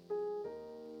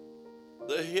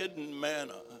 The hidden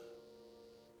manna.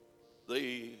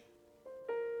 The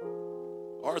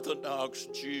Orthodox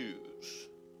Jews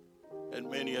and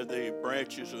many of the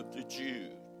branches of the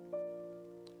Jews,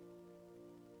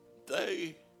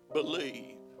 they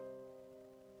believe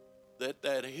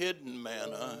that hidden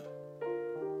manna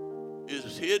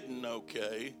is hidden,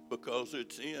 okay, because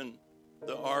it's in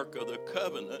the Ark of the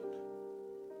Covenant,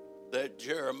 that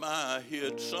Jeremiah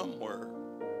hid somewhere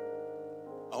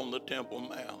on the Temple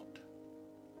Mount.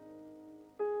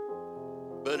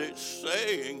 But it's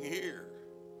saying here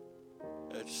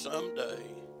that someday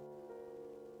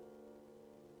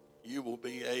you will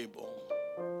be able,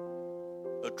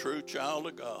 a true child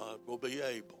of God will be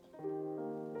able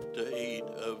to eat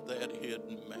of that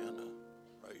hidden manna.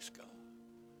 Praise God.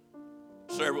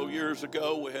 Several years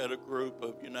ago, we had a group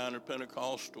of United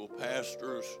Pentecostal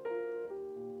pastors,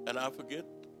 and I forget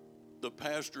the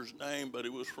pastor's name, but he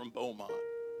was from Beaumont.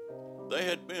 They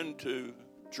had been to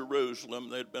Jerusalem.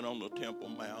 They'd been on the Temple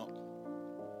Mount.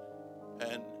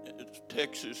 And at the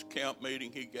Texas camp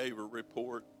meeting, he gave a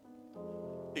report.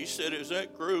 He said as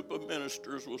that group of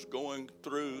ministers was going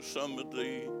through some of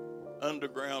the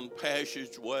underground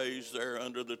passageways there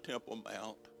under the Temple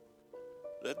Mount,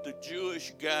 that the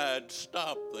Jewish guide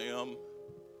stopped them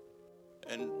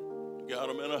and got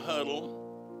them in a huddle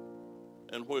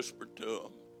and whispered to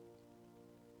them.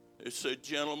 He said,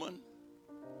 "Gentlemen,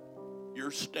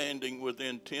 you're standing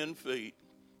within 10 feet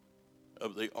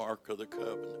of the Ark of the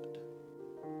Covenant."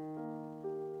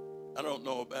 I don't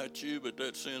know about you, but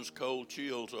that sends cold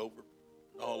chills all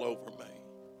over me.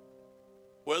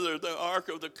 Whether the Ark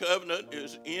of the Covenant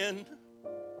is in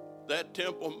that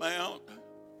Temple Mount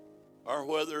or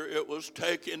whether it was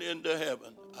taken into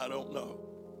heaven, I don't know.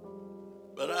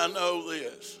 But I know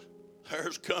this,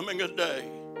 there's coming a day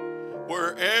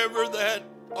wherever that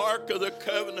Ark of the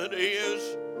Covenant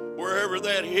is, wherever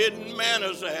that hidden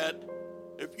manna's at,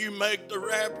 if you make the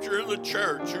rapture of the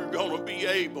church, you're going to be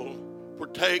able to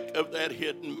partake of that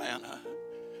hidden manna.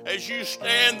 As you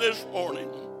stand this morning,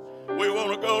 we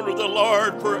want to go to the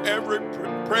Lord for every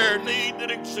prayer need that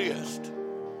exists.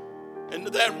 And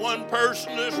to that one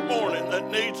person this morning that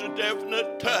needs a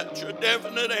definite touch, a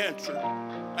definite answer,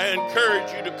 I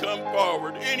encourage you to come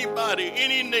forward. Anybody,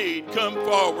 any need, come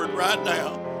forward right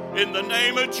now in the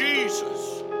name of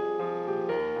Jesus.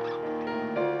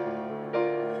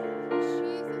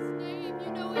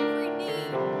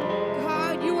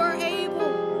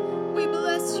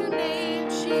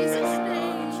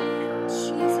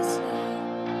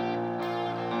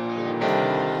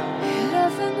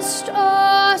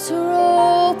 Stars are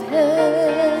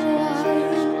open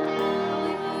wide,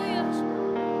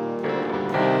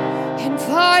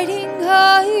 inviting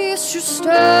us to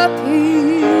step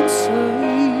inside.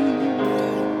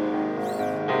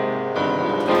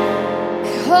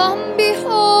 Come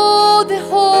behold the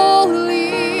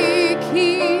Holy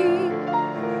King,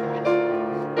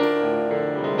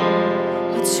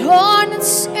 adorned in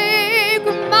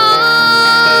sacred majesty.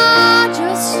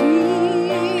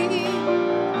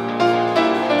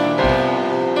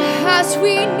 As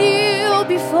we kneel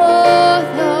before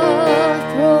the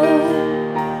throne,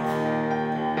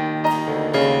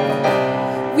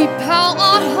 we bow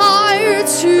our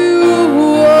hearts to you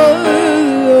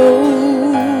alone,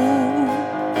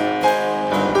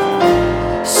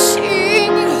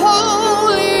 singing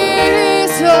holy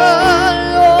is the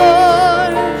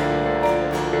Lord.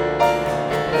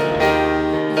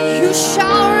 You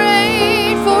shall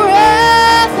reign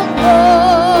forevermore.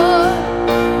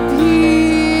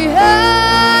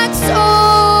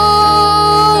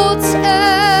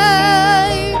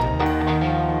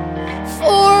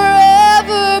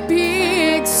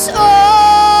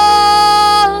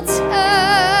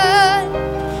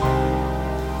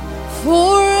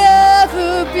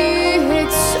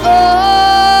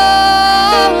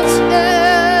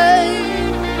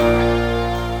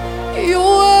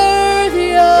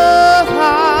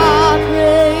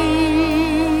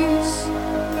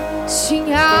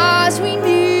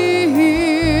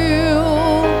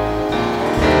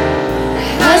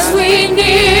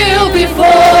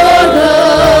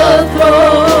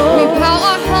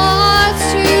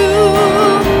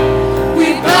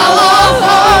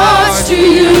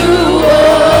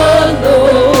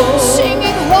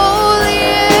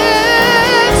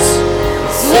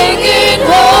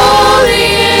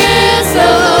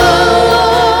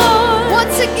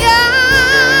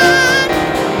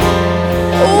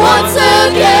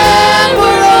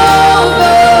 We're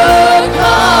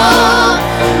overcome.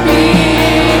 Be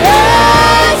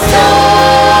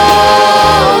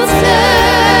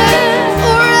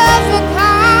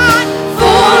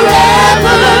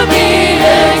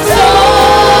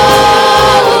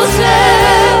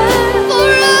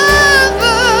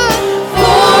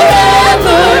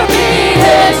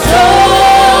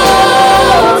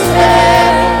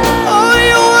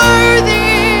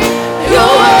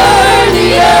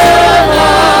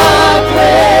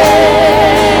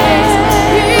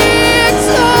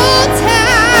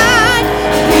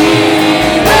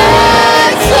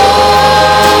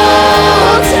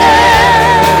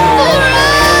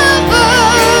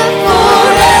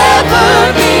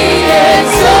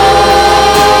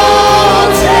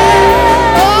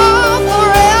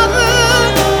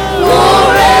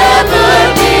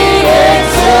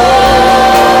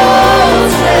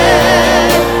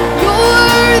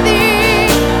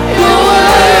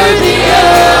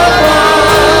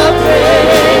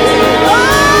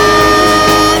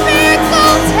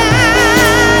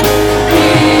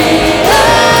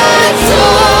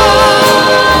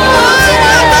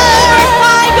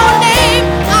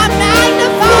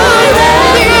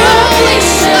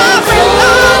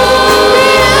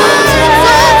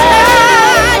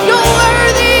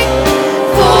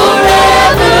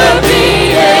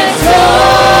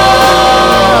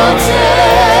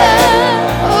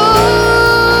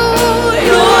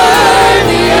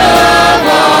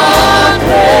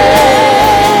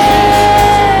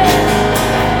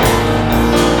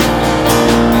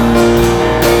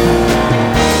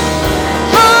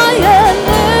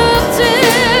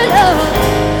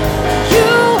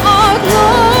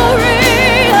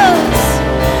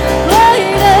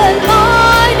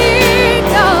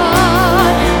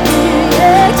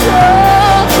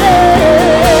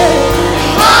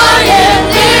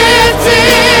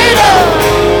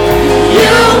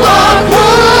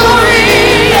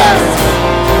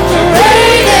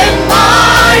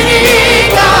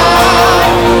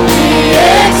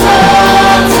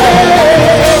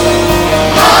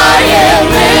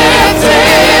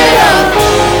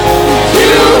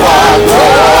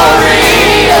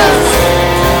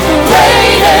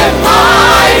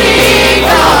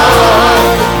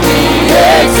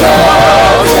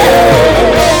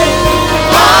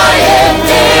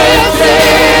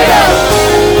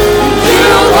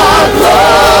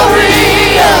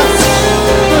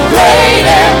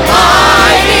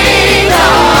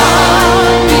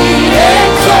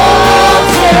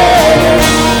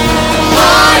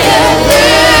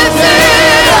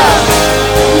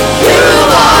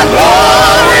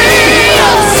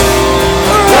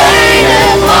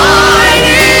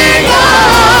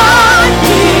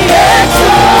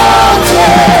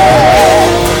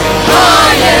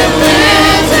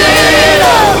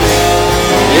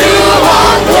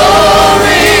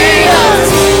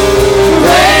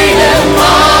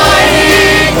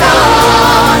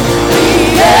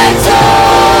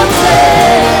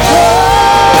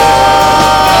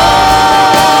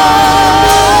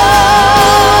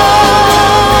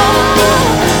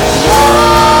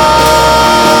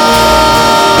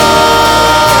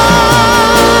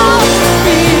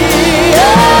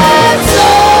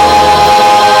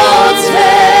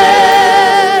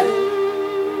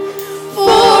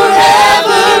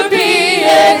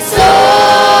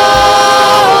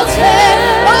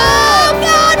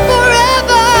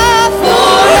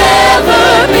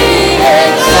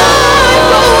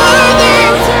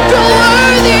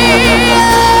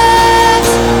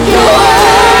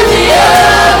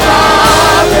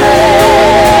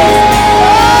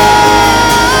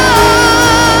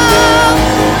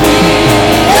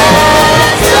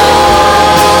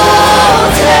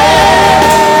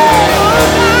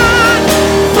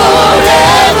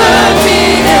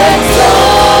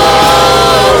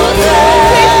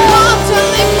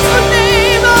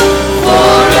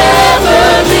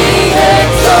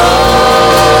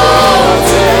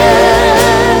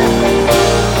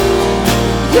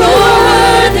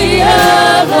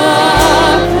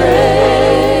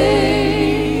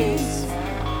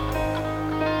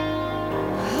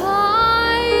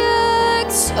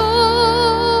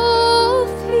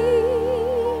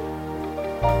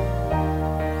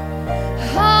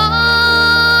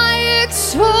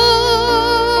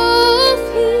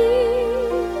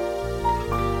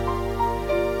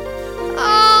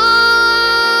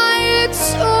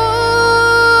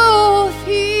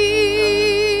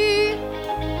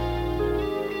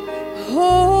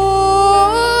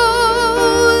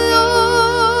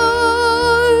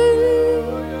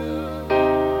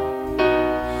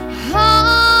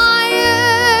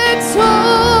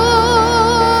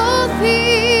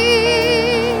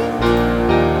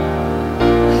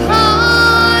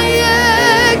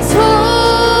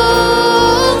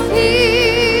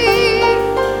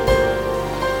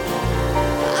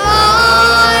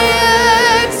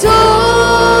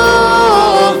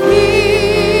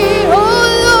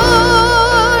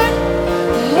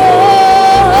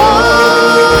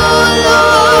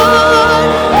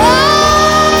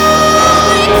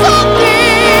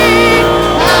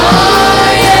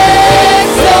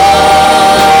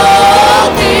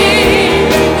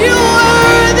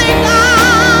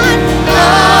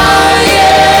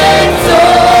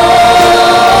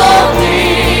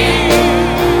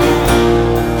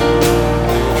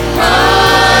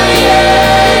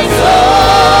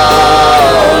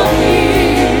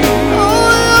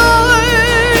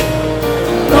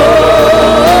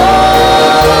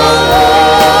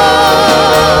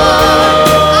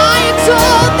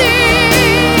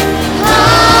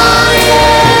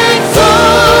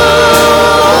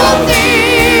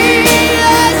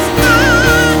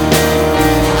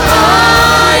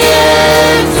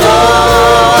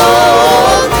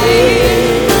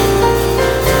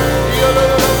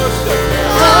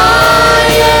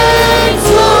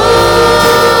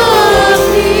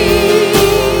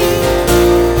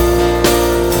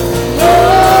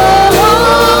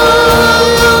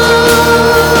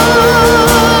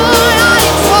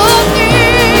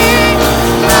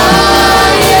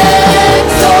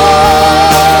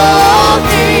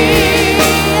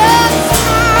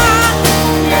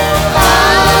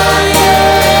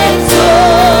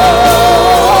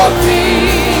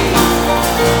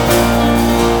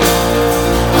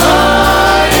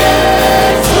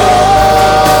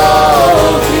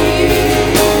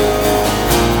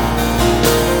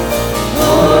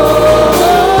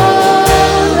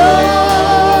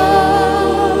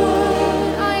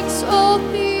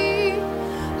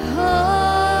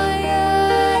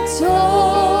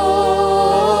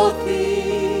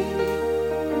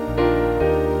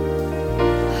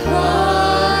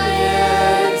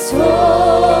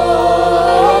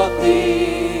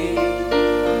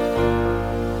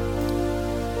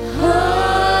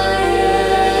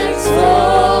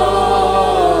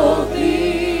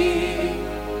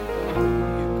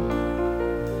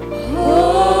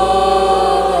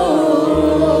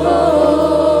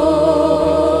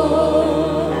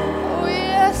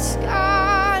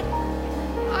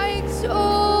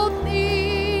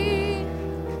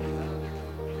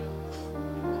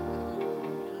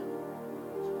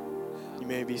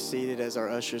may be seated as our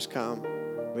ushers come.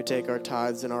 We take our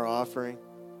tithes and our offering.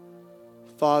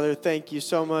 Father, thank you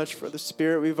so much for the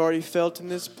Spirit we've already felt in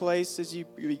this place as you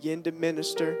begin to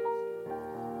minister.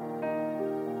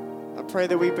 I pray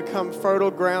that we become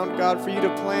fertile ground, God, for you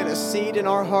to plant a seed in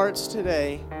our hearts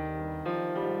today.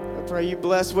 I pray you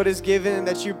bless what is given and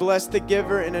that you bless the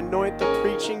giver and anoint the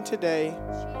preaching today.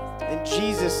 In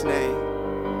Jesus' name,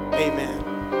 amen.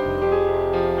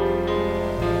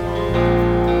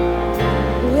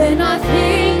 When I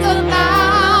think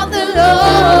about the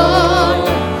Lord,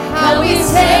 how He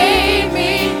saved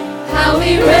me, how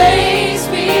He raised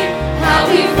me, how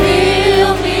He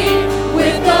filled me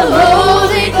with the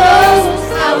Holy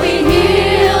Ghost, how He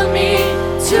healed me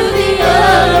to the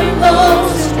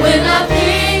uttermost. When I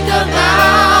think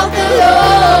about the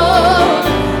Lord,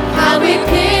 how He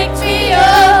picked me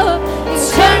up,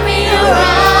 He's turned me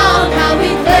around, how He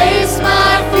placed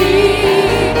my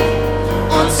feet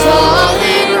on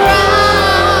solid ground.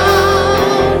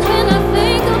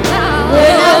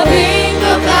 When I think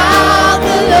about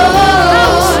the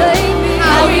Lord,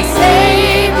 how He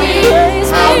saved me,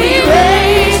 how He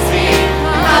raised me,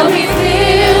 how He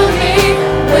filled me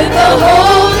with the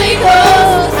Holy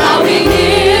Ghost, how He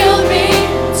healed me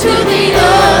to the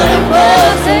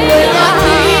uttermost. When I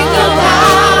think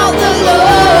about the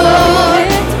Lord,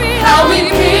 how He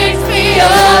picked me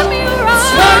up,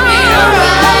 turned me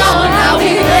around, how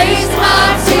He placed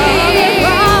my feet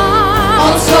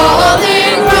on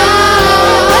solid ground,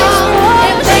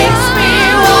 it makes me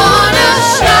wanna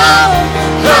shout,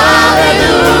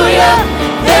 hallelujah,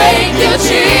 thank you,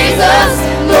 Jesus,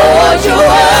 Lord, you're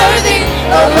worthy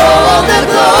of all the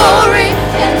glory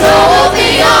and all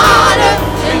the honor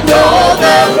and all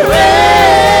the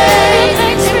praise.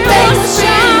 It makes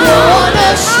me wanna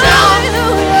shout,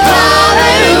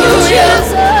 hallelujah,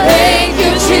 thank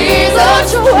you, Jesus,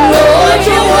 Lord,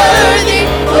 you're worthy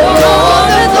of all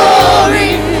the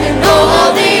glory and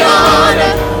all the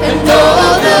honor and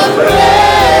all the praise.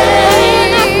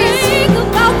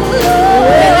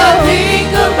 When I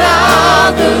think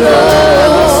about the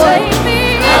Lord,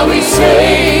 how He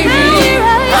saved me,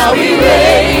 how He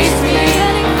raised me,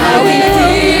 how He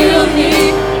filled me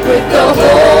with the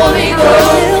Holy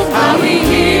Ghost, how He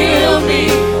healed me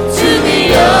to the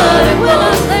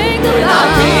uttermost. When I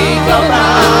think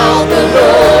about the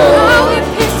Lord,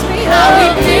 how He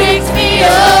picked me up,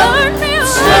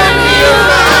 turned me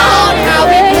around, how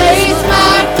He placed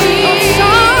my feet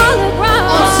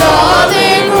on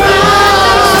solid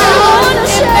ground,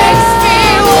 it makes me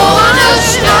wanna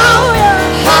shout,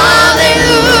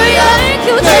 hallelujah,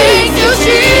 thank you,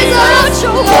 Jesus,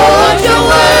 Lord, you're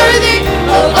worthy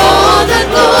of all the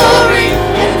glory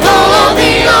and all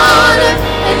the honor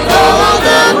and all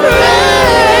the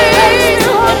praise.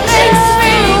 It makes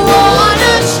me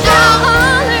wanna shout,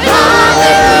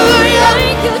 hallelujah,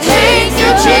 thank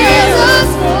you, Jesus,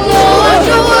 Lord,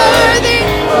 you're worthy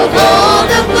of all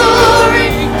the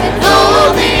glory and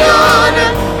all the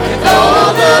honor and all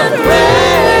the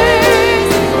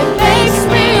praise. It makes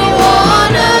me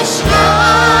wanna shout.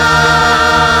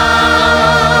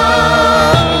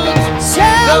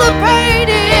 Celebrate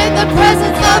in the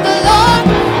presence of the Lord,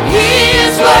 He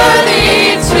is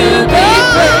worthy to be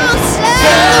praised.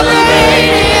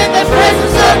 Celebrate in the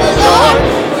presence of the Lord,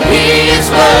 He is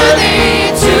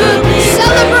worthy to be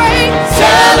praised.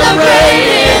 Celebrate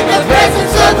in the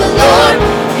presence of the Lord,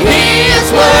 He is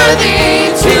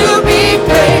worthy to be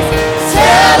praised.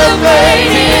 Celebrate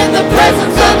in the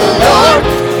presence of the Lord,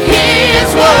 He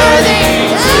is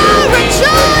worthy to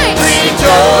rejoice.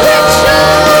 Rejoice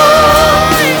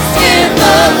in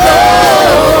the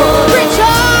Lord.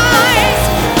 Rejoice.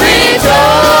 Rejoice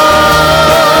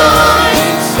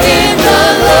in the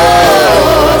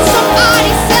Lord.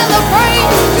 Somebody celebrate.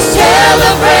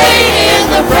 Celebrate in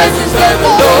the presence of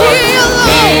the Lord.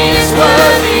 He is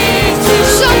worthy to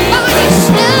somebody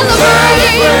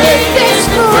celebrate. There's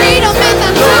freedom in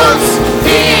the house.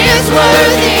 He is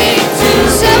worthy to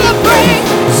celebrate.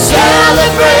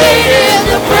 Celebrate in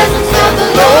the presence of the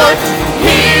Lord.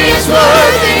 He is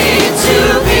worthy to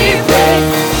be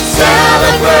praised.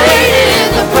 Celebrate in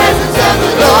the presence of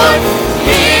the Lord.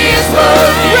 He is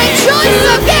worthy. Rejoice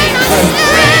again, I say.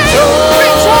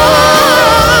 Rejoice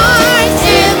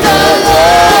in the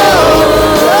Lord.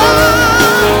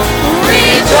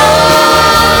 Rejoice.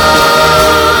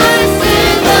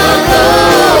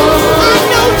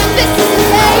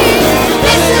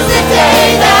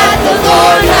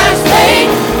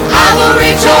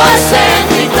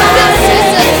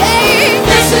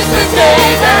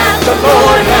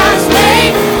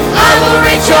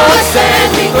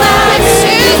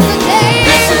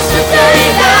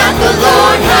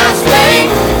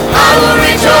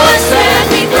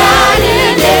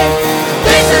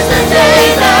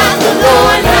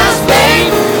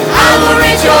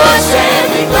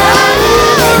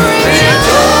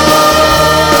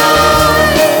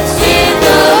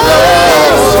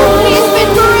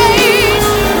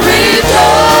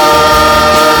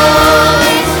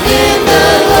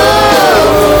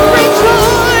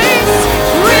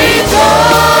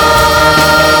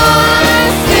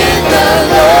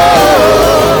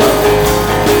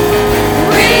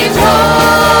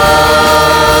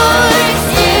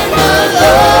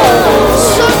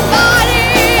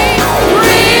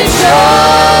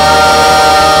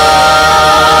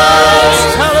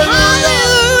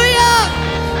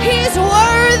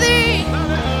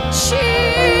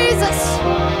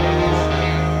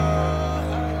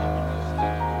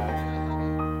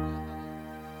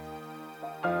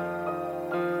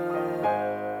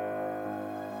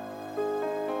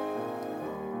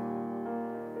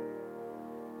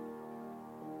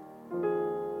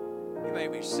 may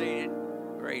be seated.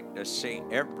 Great to see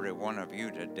every one of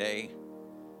you today.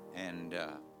 And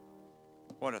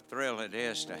what a thrill it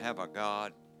is to have a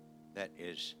God that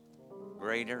is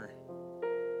greater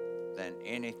than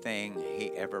anything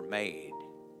He ever made.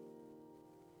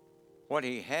 What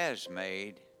He has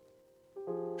made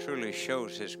truly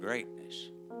shows His greatness.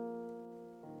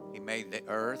 He made the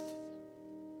earth.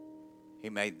 He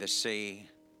made the sea,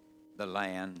 the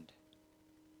land,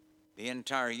 the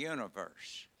entire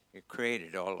universe. He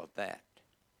created all of that.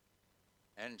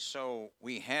 And so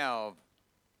we have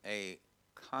a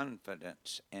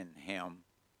confidence in Him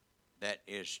that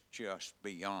is just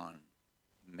beyond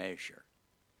measure.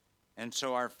 And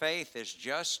so our faith is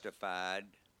justified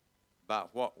by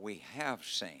what we have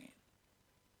seen.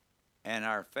 And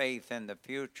our faith in the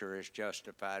future is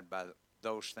justified by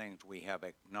those things we have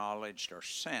acknowledged or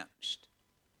sensed,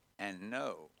 and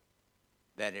know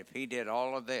that if He did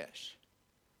all of this,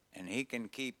 and He can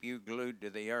keep you glued to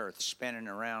the earth, spinning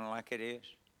around like it is,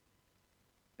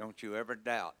 don't you ever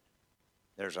doubt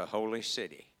there's a holy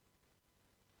city.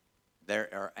 There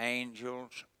are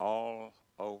angels all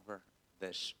over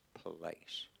this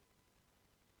place.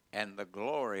 And the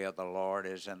glory of the Lord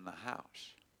is in the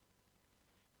house.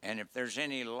 And if there's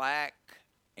any lack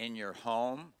in your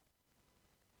home,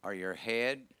 or your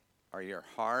head, or your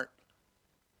heart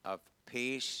of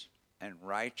peace and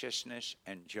righteousness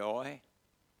and joy,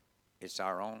 it's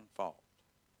our own fault.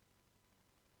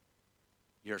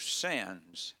 Your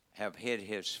sins have hid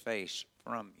His face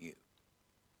from you.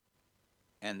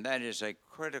 And that is a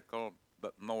critical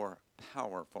but more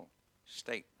powerful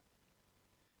statement.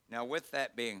 Now, with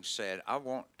that being said, I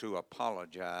want to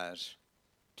apologize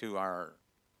to our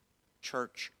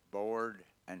church board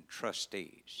and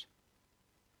trustees.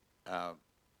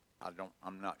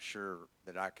 I'm not sure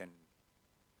that I can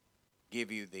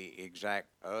give you the exact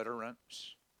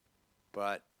utterance,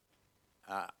 but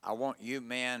I want you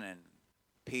men and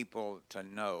people to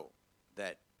know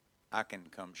that I can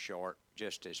come short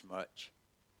just as much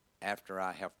after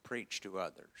I have preached to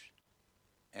others.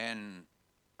 And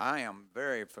I am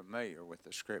very familiar with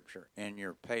the scripture, in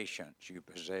your patience you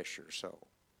possess your soul.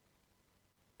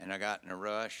 And I got in a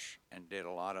rush and did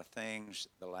a lot of things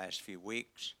the last few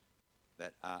weeks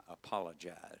that I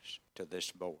apologize to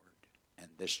this board and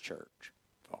this church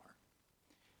for,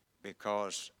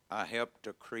 because I helped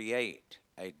to create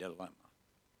a dilemma.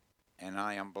 And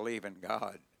I am believing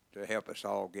God to help us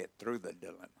all get through the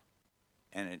dilemma.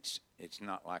 And it's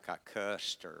not like I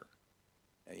cussed or,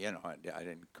 I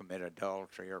didn't commit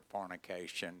adultery or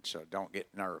fornication, so don't get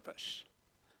nervous.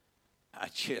 I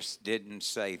just didn't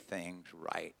say things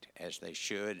right as they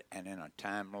should and in a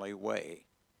timely way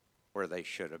where they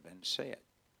should have been said.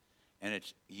 And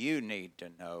you need to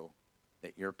know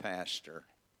that your pastor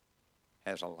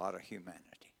has a lot of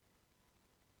humanity.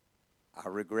 I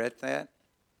regret that,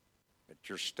 but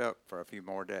you're stuck for a few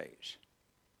more days.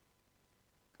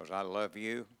 Because I love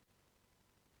you,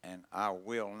 and I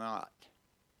will not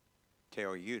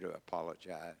tell you to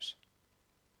apologize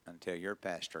until your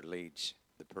pastor leads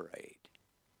the parade.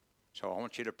 So I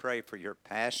want you to pray for your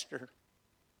pastor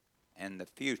and the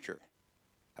future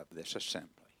of this assembly.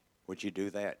 Would you do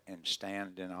that and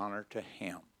stand in honor to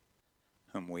Him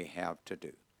whom we have to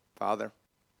do? Father,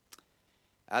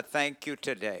 I thank you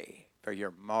today for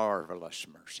your marvelous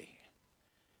mercy.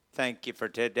 Thank you for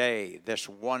today, this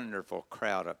wonderful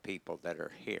crowd of people that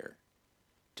are here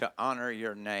to honor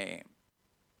your name.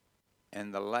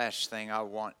 And the last thing I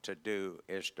want to do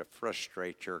is to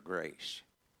frustrate your grace.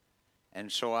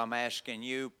 And so I'm asking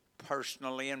you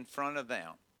personally in front of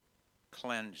them,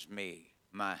 cleanse me,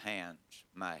 my hands,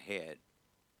 my head,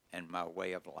 and my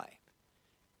way of life.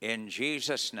 In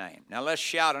Jesus' name. Now let's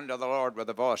shout unto the Lord with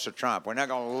a voice of triumph. We're not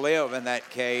going to live in that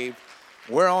cave.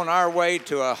 We're on our way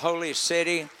to a holy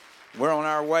city. We're on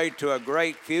our way to a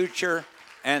great future.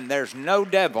 And there's no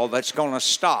devil that's going to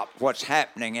stop what's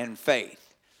happening in faith.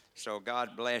 So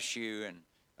God bless you. And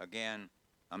again,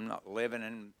 I'm not living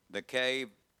in the cave.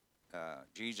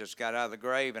 Jesus got out of the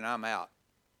grave and I'm out.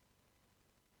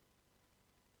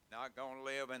 Not going to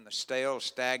live in the stale,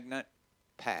 stagnant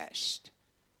past.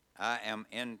 I am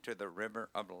into the river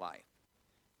of life.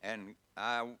 And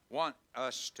I want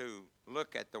us to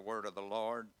look at the word of the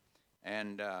Lord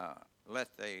and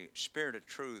let the Spirit of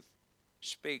truth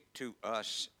speak to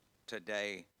us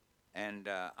today. And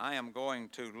I am going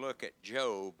to look at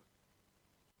Job.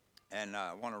 And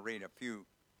I want to read a few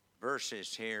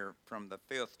verses here from the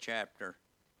 5th chapter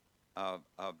of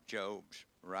Job's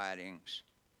writings.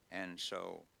 And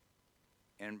so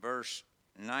in verse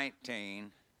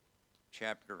 19,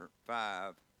 chapter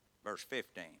 5, verse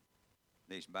 15,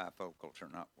 these bifocals are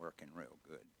not working real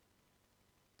good.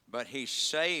 but he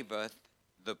saveth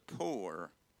the poor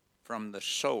from the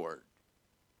sword,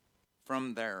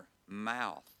 from their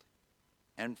mouth,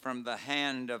 and from the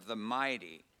hand of the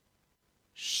mighty.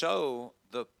 So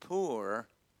the poor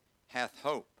hath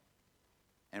hope.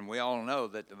 And we all know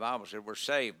that the Bible said we're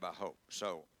saved by hope.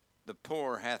 So the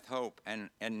poor hath hope, and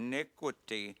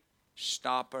iniquity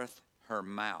stoppeth her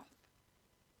mouth.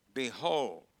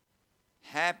 Behold,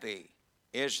 happy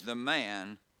is the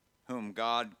man whom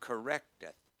God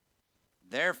correcteth.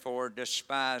 Therefore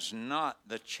despise not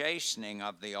the chastening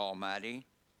of the Almighty,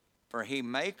 for he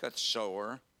maketh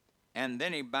sore, and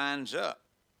then he binds up.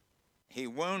 He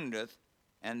woundeth,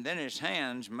 and then his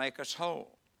hands make us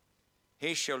whole.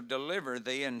 He shall deliver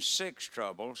thee in 6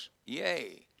 troubles,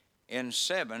 yea, in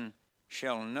 7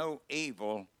 shall no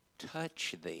evil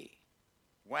touch thee.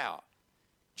 Wow.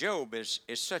 Job is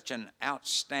such an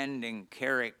outstanding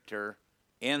character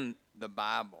in the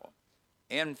Bible.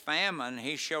 In famine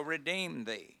he shall redeem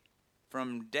thee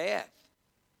from death,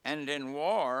 and in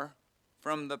war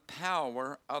from the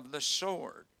power of the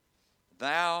sword.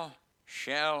 Thou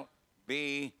shalt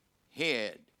be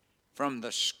hid from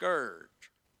the scourge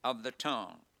of the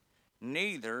tongue,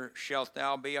 neither shalt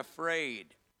thou be afraid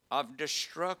of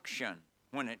destruction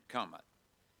when it cometh.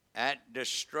 At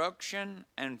destruction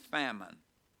and famine,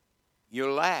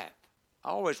 you laugh. I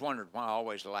always wondered why I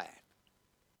always laugh.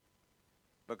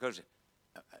 Because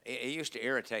it used to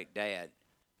irritate Dad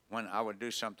when I would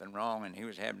do something wrong and he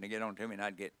was having to get on to me and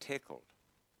I'd get tickled.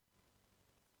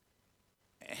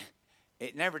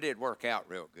 It never did work out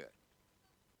real good.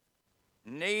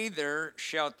 Neither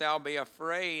shalt thou be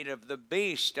afraid of the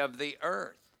beast of the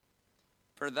earth,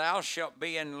 for thou shalt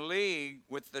be in league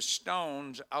with the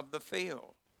stones of the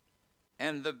field,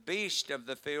 and the beast of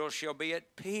the field shall be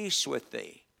at peace with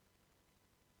thee.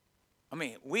 I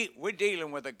mean, we're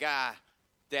dealing with a guy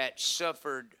that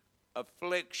suffered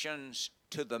afflictions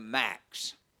to the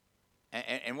max.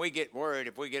 And we get worried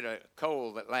if we get a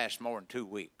cold that lasts more than 2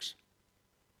 weeks.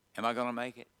 Am I going to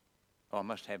make it? Oh, I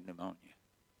must have pneumonia.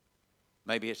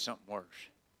 Maybe it's something worse.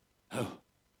 Oh,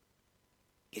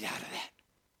 get out of that.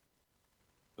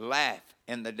 Laugh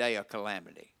in the day of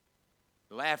calamity.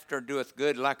 Laughter doeth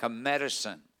good like a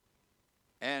medicine.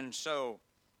 And so,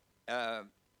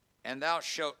 and thou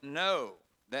shalt know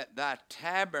that thy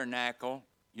tabernacle,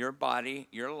 your body,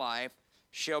 your life,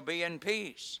 shall be in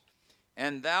peace.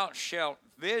 And thou shalt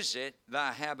visit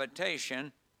thy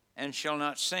habitation and shall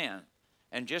not sin.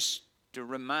 And just to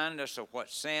remind us of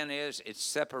what sin is, it's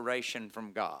separation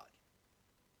from God.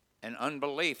 And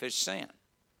unbelief is sin.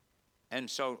 And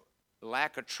so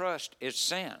lack of trust is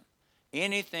sin.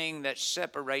 Anything that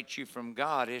separates you from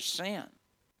God is sin.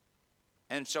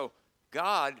 And so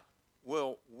God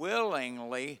will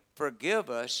willingly forgive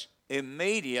us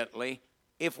immediately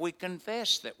if we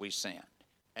confess that we sinned.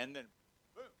 And then,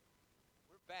 boom,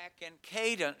 we're back in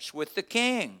cadence with the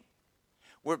King.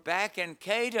 We're back in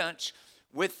cadence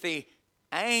with the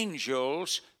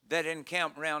angels that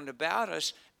encamp round about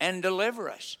us and deliver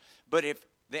us. But if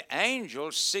the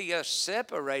angels see us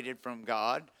separated from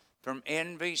God, from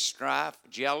envy, strife,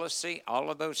 jealousy, all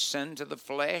of those sins of the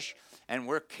flesh, and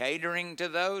we're catering to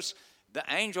those, the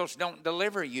angels don't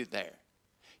deliver you there.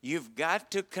 You've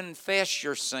got to confess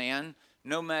your sin,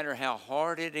 no matter how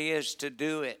hard it is to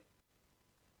do it.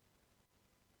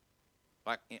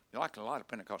 Like a lot of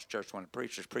Pentecostal church, when the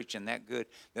preacher's preaching that good,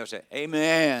 they'll say,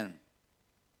 amen.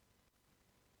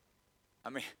 I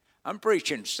mean, I'm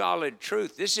preaching solid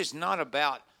truth. This is not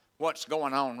about what's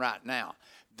going on right now.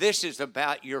 This is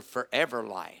about your forever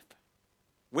life.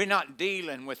 We're not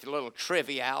dealing with little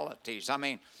trivialities. I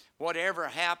mean, whatever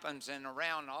happens and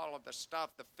around all of the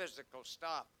stuff, the physical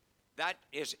stuff, that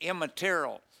is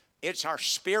immaterial. It's our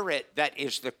spirit that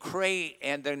is the crave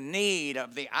and the need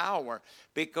of the hour,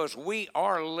 because we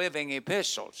are living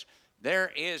epistles.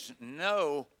 There is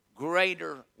no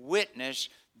greater witness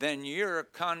than your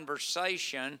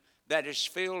conversation that is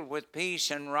filled with peace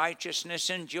and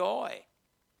righteousness and joy.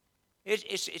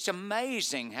 It's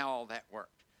amazing how all that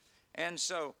works. And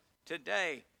so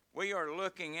today we are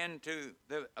looking into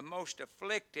the most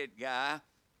afflicted guy,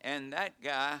 and that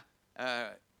guy,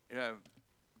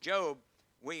 Job.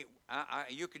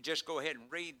 You could just go ahead and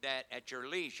read that at your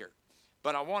leisure.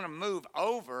 But I want to move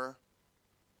over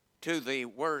to the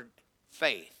word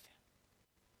faith.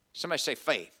 Somebody say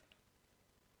faith.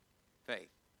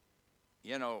 Faith.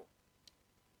 You know,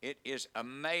 it is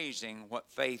amazing what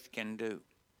faith can do.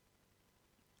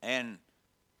 And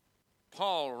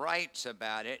Paul writes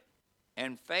about it,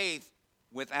 and faith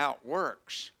without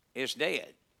works is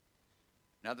dead.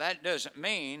 Now, that doesn't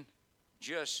mean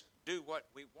just do what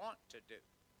we want to do.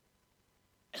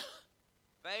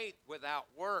 Faith without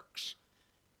works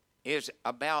is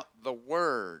about the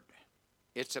Word.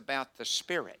 It's about the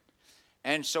Spirit.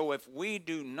 And so if we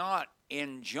do not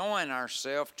enjoin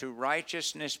ourselves to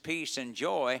righteousness, peace, and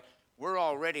joy, we're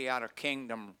already out of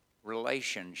kingdom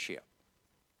relationship.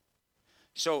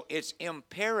 So it's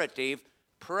imperative,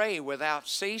 pray without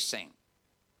ceasing.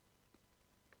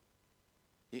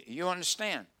 You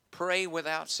understand? Pray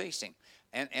without ceasing.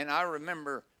 And I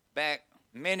remember back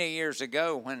many years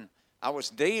ago when I was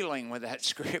dealing with that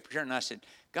scripture, and I said,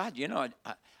 God, you know,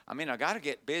 I got to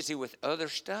get busy with other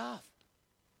stuff.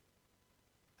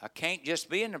 I can't just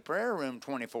be in the prayer room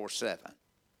 24/7.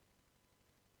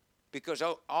 Because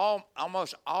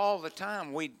almost all the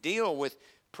time we deal with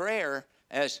prayer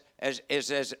as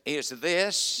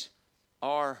this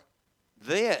or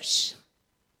this.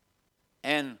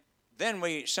 And then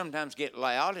we sometimes get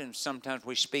loud, and sometimes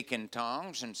we speak in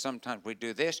tongues, and sometimes we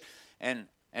do this. And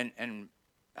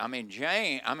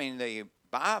the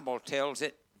Bible tells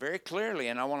it very clearly,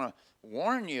 and I want to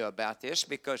warn you about this,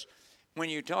 because when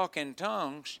you talk in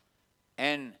tongues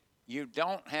and you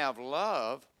don't have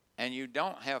love and you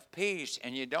don't have peace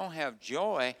and you don't have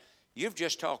joy, you've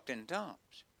just talked in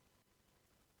tongues.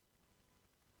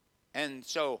 And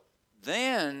so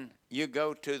then you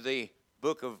go to the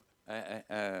book of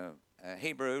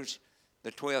Hebrews,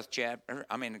 the 12th chapter,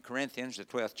 Corinthians, the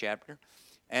 12th chapter.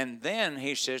 And then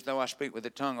he says, though I speak with the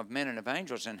tongue of men and of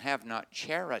angels and have not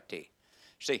charity.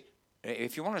 See,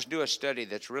 if you want us to do a study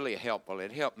that's really helpful,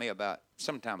 it helped me about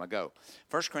some time ago.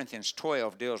 1 Corinthians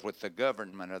 12 deals with the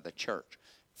government of the church.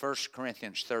 1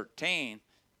 Corinthians 13,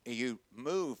 you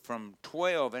move from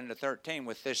 12 into 13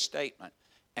 with this statement,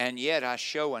 and yet I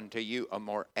show unto you a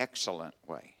more excellent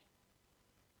way.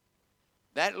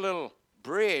 That little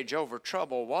bridge over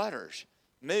troubled waters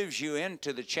moves you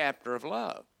into the chapter of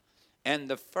love. And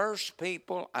the first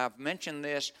people, I've mentioned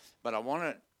this, but I want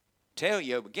to tell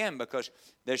you again, because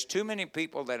there's too many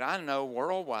people that I know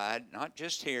worldwide, not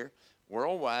just here,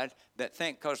 worldwide, that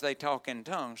think because they talk in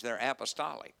tongues, they're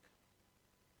apostolic.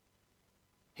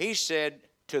 He said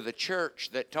to the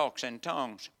church that talks in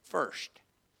tongues first,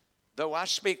 though I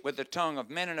speak with the tongue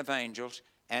of men and of angels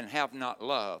and have not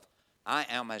love, I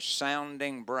am as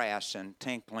sounding brass and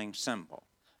tinkling cymbal.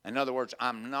 In other words,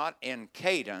 I'm not in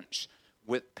cadence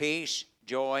with peace,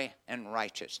 joy, and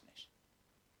righteousness.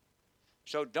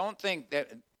 So don't think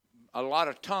that a lot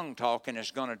of tongue talking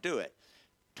is going to do it.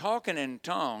 Talking in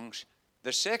tongues,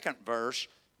 the second verse,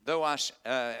 though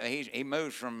he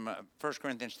moves from 1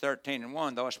 Corinthians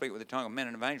 13:1, though I speak with the tongue of men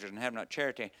and of angels and have not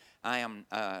charity, I am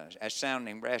as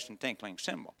sounding brass and tinkling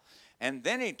cymbal. And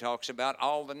then he talks about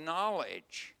all the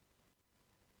knowledge.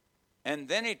 And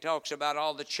then he talks about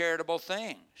all the charitable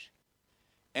things.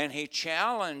 And he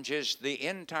challenges the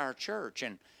entire church.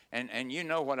 And you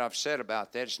know what I've said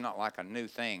about that. It's not like a new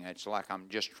thing. It's like I'm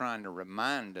just trying to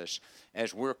remind us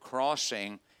as we're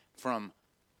crossing from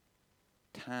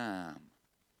time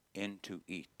into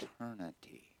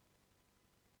eternity.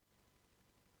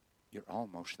 You're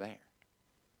almost there.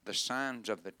 The signs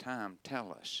of the time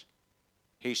tell us.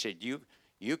 He said,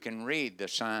 you can read the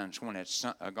signs when it's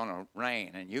going to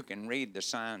rain, and you can read the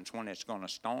signs when it's going to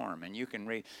storm, and you can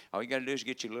read. All you got to do is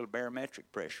get your little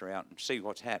barometric pressure out and see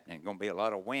what's happening. There's going to be a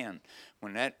lot of wind.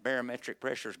 When that barometric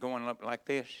pressure is going up like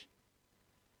this,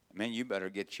 you better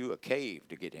get you a cave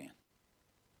to get in,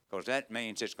 because that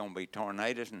means it's going to be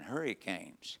tornadoes and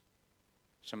hurricanes.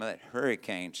 Some of that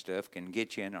hurricane stuff can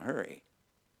get you in a hurry.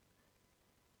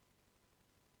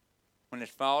 When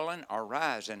it's falling or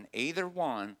rising, either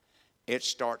one, it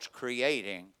starts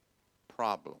creating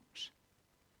problems.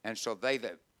 And so they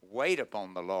that wait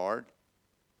upon the Lord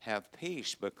have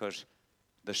peace, because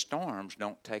the storms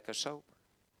don't take us over.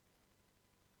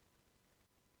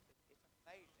 It's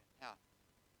amazing how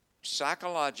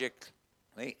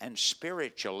psychologically and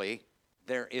spiritually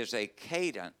there is a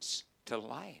cadence to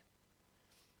life.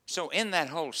 So in that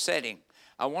whole setting,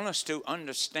 I want us to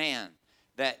understand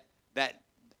that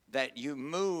you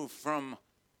move from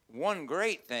one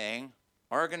great thing,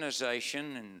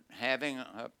 organization and having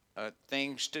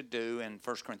things to do in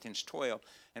 1 Corinthians 12.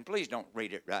 And please don't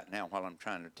read it right now while I'm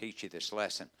trying to teach you this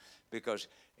lesson, because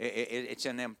it's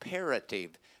an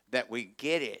imperative that we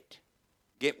get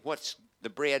what's the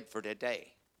bread for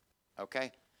today,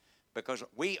 okay? Because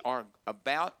we are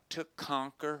about to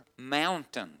conquer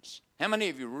mountains. How many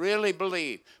of you really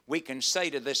believe we can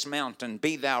say to this mountain,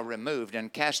 be thou removed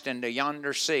and cast into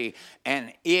yonder sea,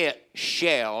 and it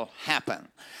shall happen?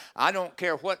 I don't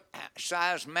care what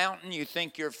size mountain you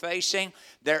think you're facing,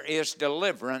 there is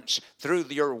deliverance through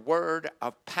your word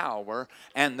of power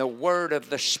and the word of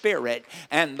the Spirit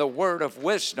and the word of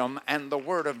wisdom and the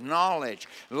word of knowledge.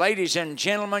 Ladies and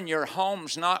gentlemen, your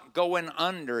home's not going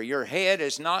under. Your head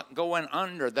is not going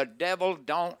under. The devil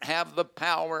don't have the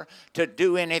power to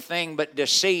do anything but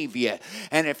deceive you.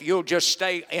 And if you'll just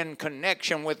stay in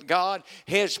connection with God,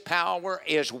 his power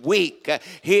is weak.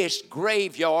 His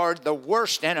graveyard, the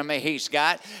worst enemy he's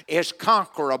got, is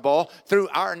conquerable through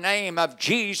our name of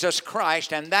Jesus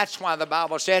Christ. And that's why the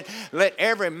Bible said, let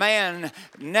every man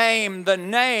name the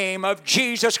name of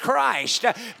Jesus Christ,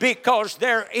 because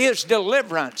there is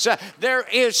deliverance, there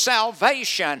is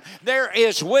salvation, there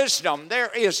is wisdom,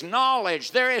 there is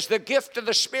knowledge, there is the gift of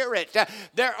the Spirit,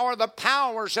 there are the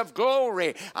powers of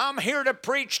glory. I'm here to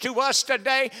preach to us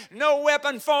today, no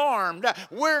weapon formed.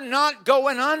 We're not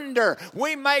going under.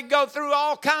 We may go through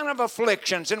all kind of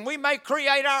afflictions and we may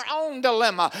create our own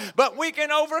dilemma, but we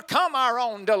can overcome our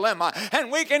own dilemma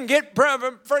and we can get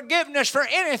forgiveness for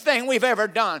anything we've ever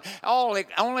done.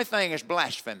 Only thing is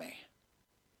blasphemy.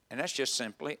 And that's just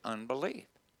simply unbelief.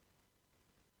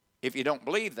 If you don't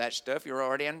believe that stuff, you're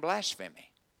already in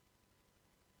blasphemy.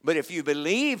 But if you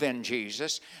believe in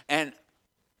Jesus and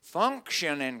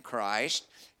function in Christ,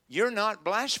 you're not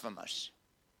blasphemous.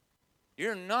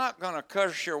 You're not going to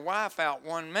curse your wife out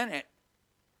 1 minute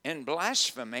in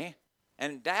blasphemy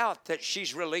and doubt that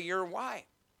she's really your wife.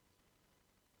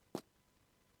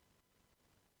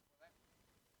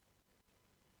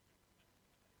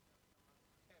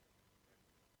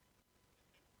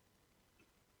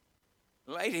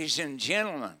 Ladies and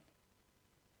gentlemen,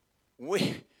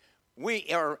 we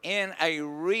are in a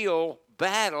real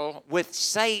battle with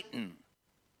Satan.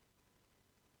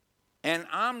 And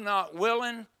I'm not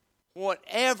willing,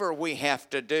 whatever we have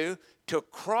to do, to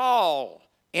crawl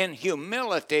in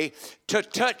humility to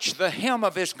touch the hem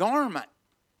of his garment.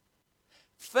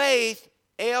 Faith,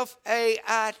 F-A-I-T-H,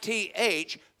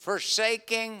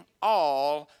 forsaking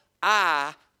all,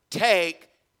 I take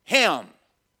him.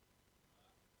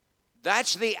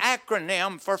 That's the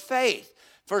acronym for faith.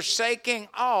 Forsaking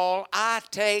all, I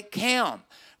take him.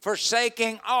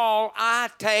 Forsaking all, I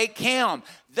take him.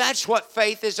 That's what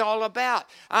faith is all about.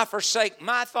 I forsake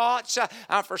my thoughts.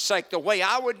 I forsake the way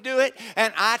I would do it.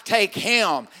 And I take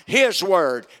him, his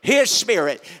word, his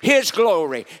spirit, his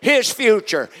glory, his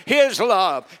future, his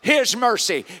love, his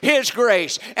mercy, his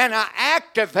grace. And I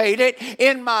activate it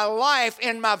in my life,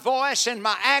 in my voice, in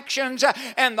my actions.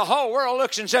 And the whole world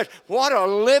looks and says, what a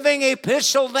living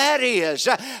epistle that is.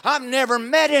 I've never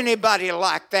met anybody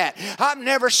like that. I've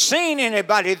never seen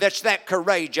anybody that's that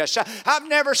courageous. I've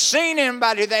never seen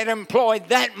anybody that employed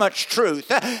that much truth.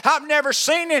 I've never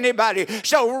seen anybody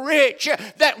so rich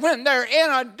that when they're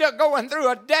going through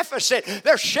a deficit,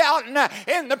 they're shouting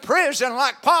in the prison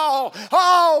like Paul,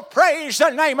 oh, praise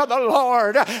the name of the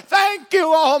Lord. Thank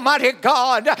you, Almighty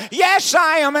God. Yes,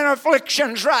 I am in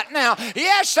afflictions right now.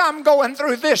 Yes, I'm going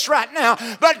through this right now.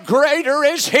 But greater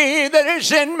is he that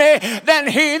is in me than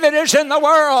he that is in the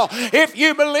world. If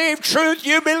you believe truth,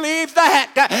 you believe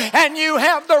that. And you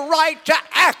have the right to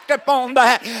act upon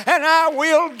that. And I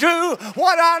will do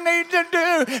what I need to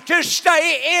do to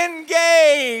stay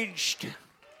engaged.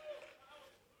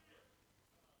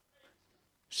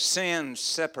 Sin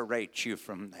separates you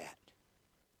from that.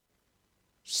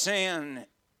 Sin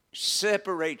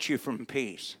separates you from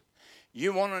peace.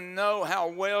 You want to know how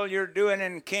well you're doing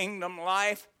in kingdom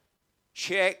life?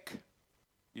 Check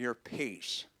your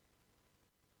peace.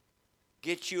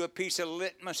 Get you a piece of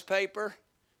litmus paper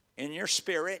in your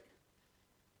spirit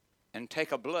and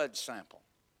take a blood sample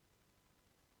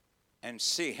and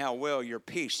see how well your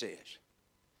peace is.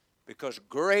 Because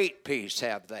great peace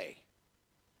have they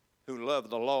who love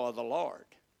the law of the Lord.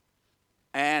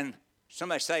 And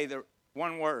somebody say the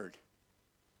one word,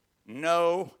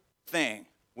 no thing.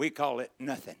 We call it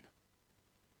nothing.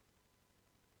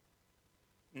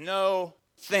 No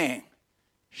thing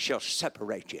shall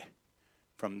separate you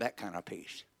from that kind of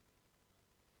peace.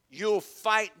 You'll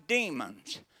fight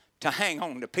demons to hang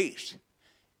on to peace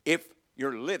if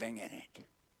you're living in it.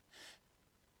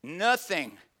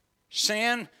 Nothing,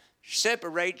 sin,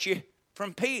 separates you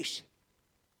from peace.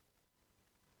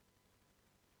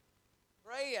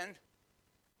 Praying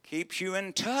keeps you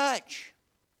in touch.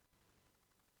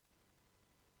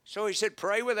 So he said,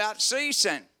 pray without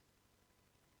ceasing.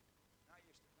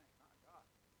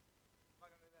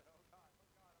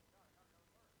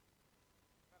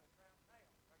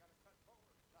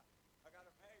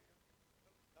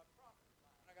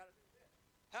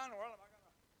 How in the world am I going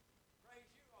to praise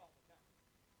you all the time?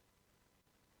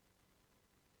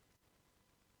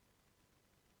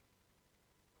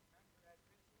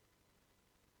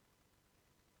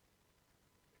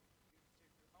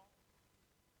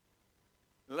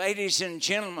 Ladies and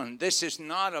gentlemen, this is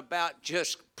not about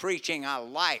just preaching I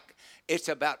like. It's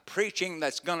about preaching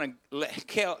that's going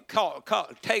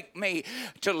to take me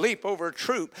to leap over a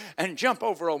troop and jump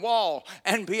over a wall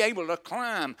and be able to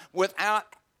climb without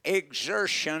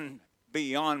exertion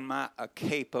beyond my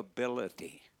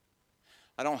capability.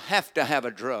 I don't have to have a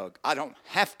drug. I don't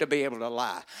have to be able to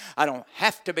lie. I don't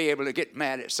have to be able to get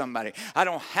mad at somebody. I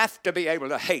don't have to be able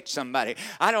to hate somebody.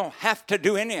 I don't have to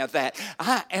do any of that.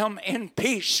 I am in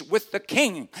peace with the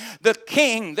King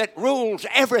that rules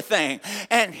everything.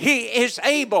 And He is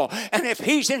able. And if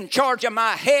He's in charge of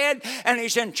my head, and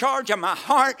He's in charge of my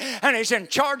heart, and He's in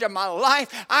charge of my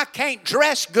life, I can't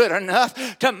dress good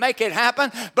enough to make it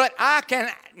happen, but I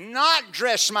can not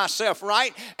dress myself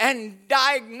right and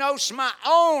diagnose my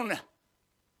own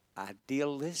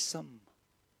idealism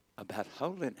about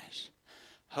holiness.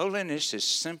 Holiness is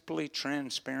simply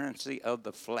transparency of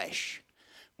the flesh.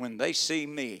 When they see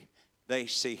me, they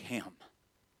see Him.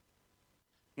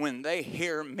 When they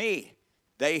hear me,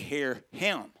 they hear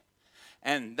Him.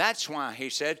 And that's why He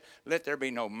said, let there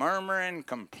be no murmuring,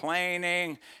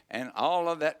 complaining, and all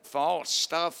of that false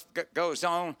stuff that goes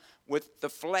on with the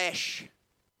flesh.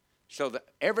 So that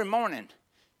every morning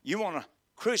you want to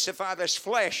crucify this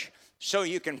flesh so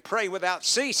you can pray without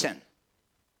ceasing.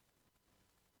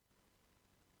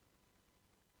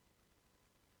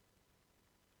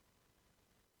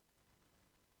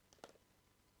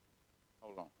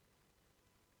 Hold on.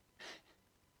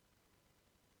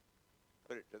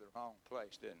 Put it to the wrong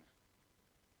place, didn't I?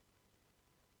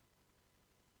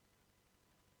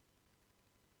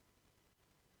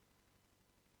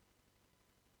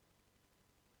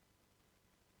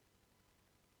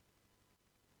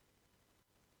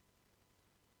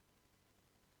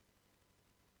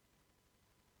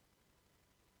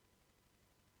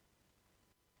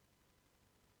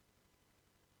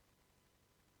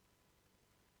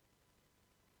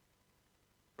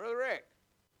 Brother Rick,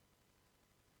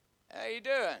 how you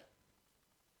doing?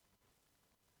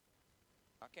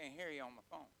 I can't hear you on my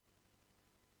phone.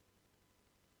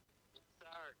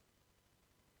 Sorry.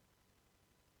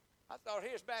 I thought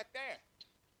He was back there.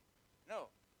 No,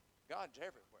 God's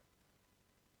everywhere.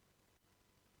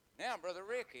 Now, Brother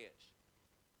Rick is.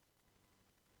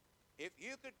 If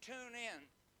you could tune in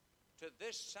to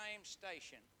this same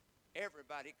station,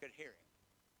 everybody could hear Him.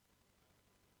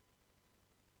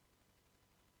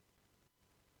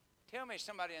 Tell me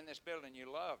somebody in this building you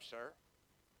love, sir.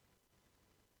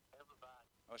 Everybody.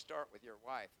 I'll start with your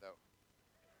wife, though.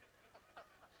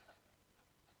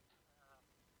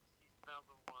 She's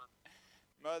number one.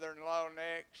 Mother-in-law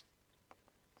next.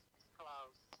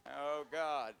 Close. Oh,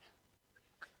 God.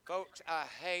 Folks, I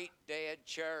hate dead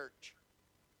church.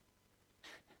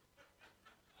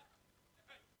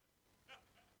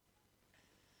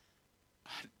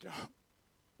 I don't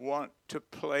want to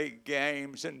play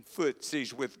games and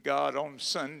footsies with God on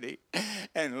Sunday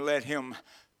and let Him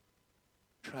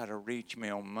try to reach me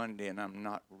on Monday and I'm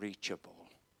not reachable.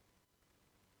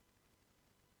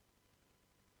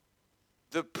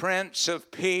 The Prince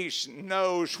of Peace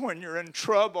knows when you're in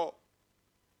trouble.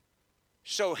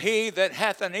 So he that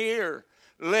hath an ear,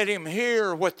 let him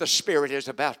hear what the Spirit is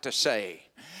about to say.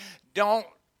 Don't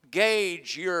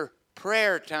gauge your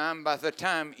prayer time by the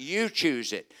time you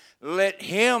choose it. Let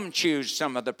Him choose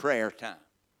some of the prayer time.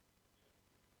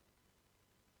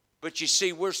 But you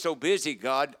see, we're so busy,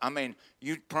 God. I mean,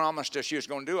 you promised us you was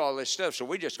going to do all this stuff, so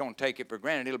we're just going to take it for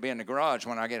granted. It'll be in the garage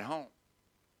when I get home.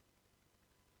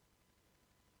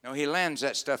 No, He lands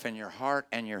that stuff in your heart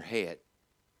and your head.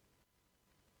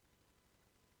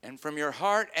 And from your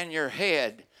heart and your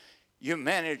head, you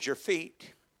manage your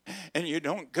feet. And you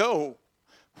don't go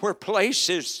where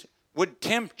places would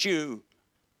tempt you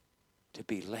to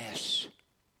be less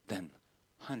than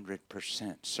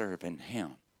 100% serving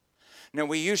Him. Now,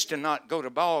 we used to not go to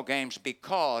ball games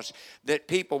because that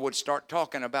people would start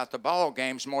talking about the ball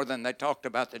games more than they talked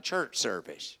about the church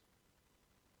service.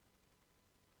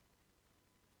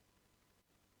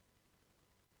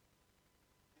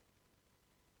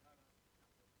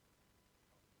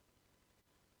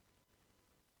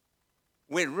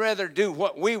 We'd rather do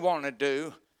what we want to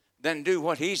do than do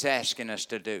what He's asking us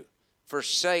to do.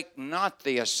 Forsake not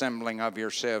the assembling of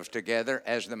yourselves together,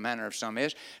 as the manner of some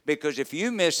is. Because if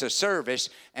you miss a service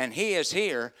and He is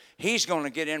here, He's going to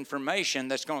get information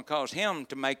that's going to cause Him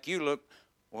to make you look,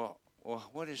 well,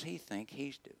 what does He think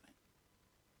He's doing?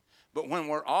 But when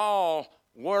we're all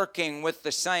working with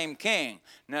the same King,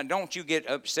 now don't you get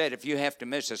upset if you have to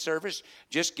miss a service.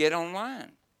 Just get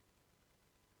online.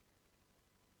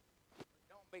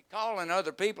 Don't be calling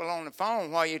other people on the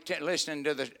phone while you're listening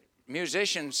to the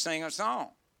musicians sing a song.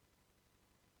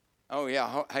 Oh,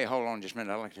 yeah. Hey, hold on just a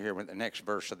minute. I'd like to hear what the next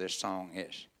verse of this song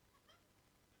is.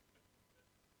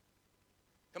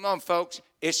 Come on, folks.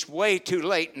 It's way too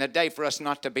late in the day for us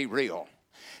not to be real.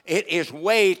 It is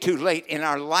way too late in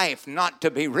our life not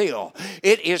to be real.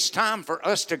 It is time for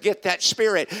us to get that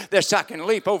spirit that I can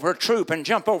leap over a troop and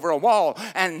jump over a wall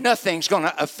and nothing's going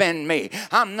to offend me.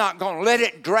 I'm not going to let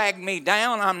it drag me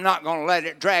down. I'm not going to let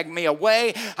it drag me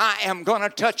away. I am going to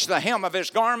touch the hem of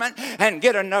his garment and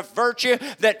get enough virtue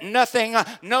that nothing,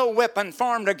 no weapon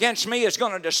formed against me is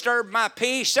going to disturb my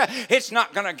peace. It's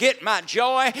not going to get my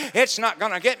joy. It's not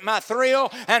going to get my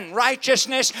thrill and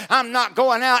righteousness. I'm not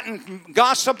going out and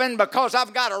gossiping because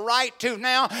I've got a right to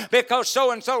now because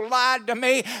so-and-so lied to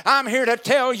me. I'm here to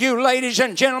tell you, ladies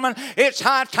and gentlemen, it's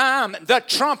high time. The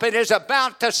trumpet is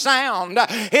about to sound.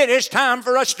 It is time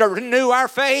for us to renew our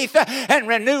faith and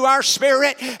renew our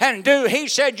spirit and do. He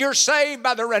said, you're saved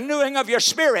by the renewing of your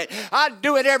spirit. I'd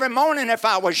do it every morning if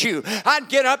I was you. I'd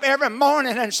get up every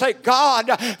morning and say, God,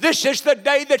 this is the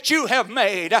day that you have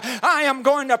made. I am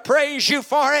going to praise you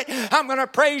for it. I'm going to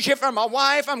praise you for my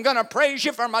wife. I'm going to praise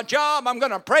you for my job. I'm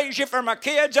going to praise you for my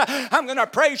kids. I'm going to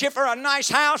praise you for a nice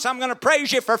house. I'm going to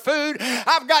praise you for food.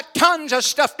 I've got tons of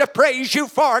stuff to praise you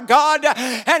for, God.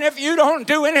 And if you don't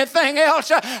do anything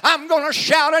else, I'm going to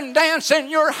shout and dance in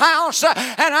your house. And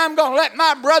I'm going to let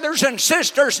my brothers and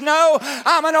sisters know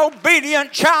I'm an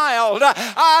obedient child.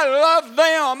 I love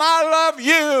them. I love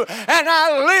you. And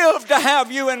I live to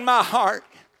have you in my heart.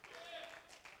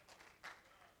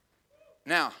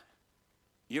 Now,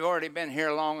 you've already been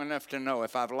here long enough to know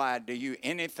if I've lied to you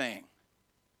anything,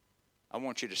 I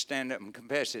want you to stand up and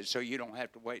confess it so you don't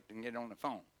have to wait and get on the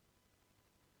phone.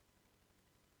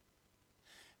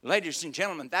 Ladies and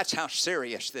gentlemen, that's how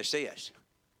serious this is.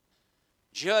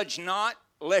 Judge not,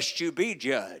 lest you be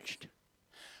judged.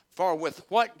 For with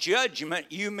what judgment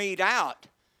you mete out,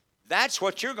 that's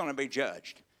what you're going to be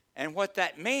judged. And what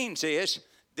that means is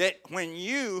that when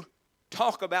you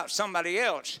talk about somebody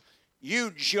else,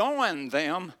 you join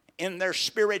them in their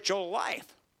spiritual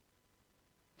life.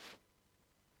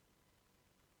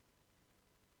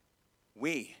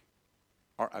 We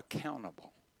are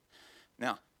accountable.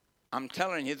 Now, I'm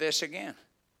telling you this again.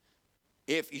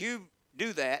 If you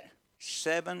do that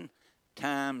 7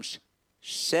 times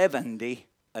 70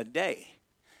 a day,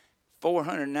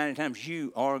 490 times,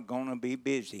 you are going to be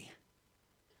busy.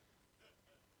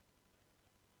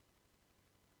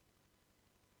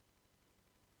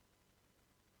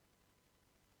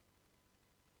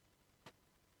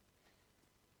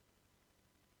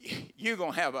 You're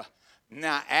going to have a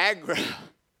Niagara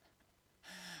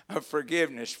of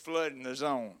forgiveness flooding the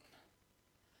zone.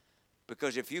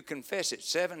 Because if you confess it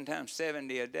 7 times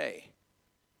 70 a day,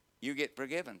 you get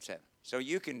forgiven 7. So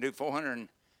you can do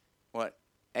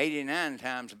 89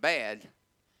 times bad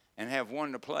and have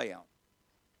 1 to play on.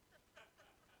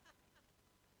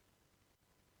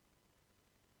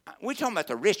 We're talking about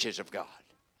the riches of God.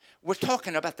 We're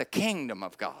talking about the kingdom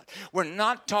of God. We're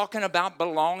not talking about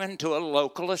belonging to a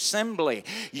local assembly.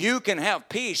 You can have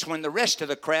peace when the rest of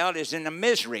the crowd is in a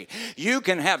misery. You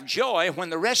can have joy when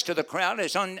the rest of the crowd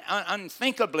is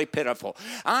unthinkably pitiful.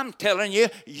 I'm telling you,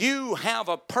 you have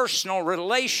a personal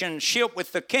relationship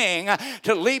with the King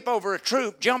to leap over a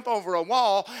troop, jump over a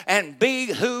wall, and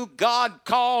be who God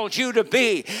called you to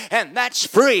be. And that's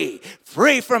free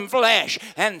from flesh.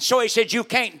 And so he said, you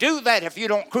can't do that if you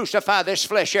don't crucify this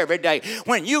flesh every day.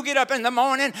 When you get up in the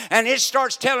morning and it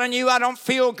starts telling you I don't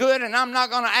feel good and I'm not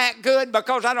going to act good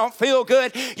because I don't feel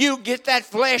good, you get that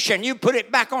flesh and you put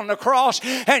it back on the cross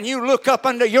and you look up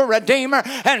unto your Redeemer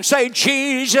and say,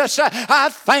 Jesus, I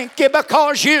thank you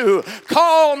because you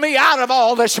called me out of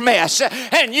all this mess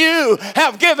and you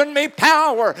have given me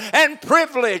power and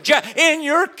privilege in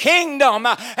your kingdom,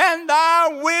 and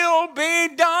thy will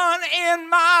be done in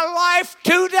my life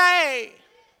today.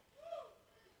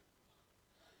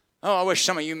 Oh, I wish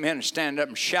some of you men would stand up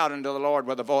and shout unto the Lord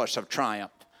with a voice of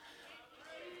triumph.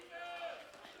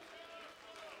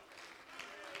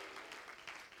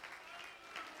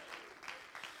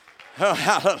 Oh,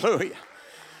 hallelujah.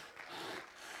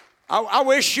 I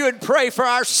wish you'd pray for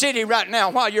our city right now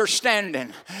while you're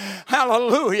standing.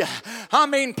 Hallelujah. I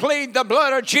mean, plead the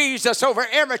blood of Jesus over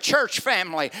every church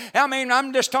family. I mean,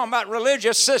 I'm just talking about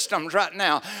religious systems right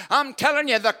now. I'm telling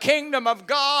you, the kingdom of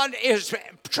God is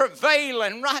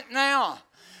travailing right now.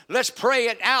 Let's pray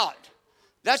it out.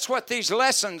 That's what these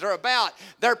lessons are about.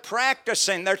 They're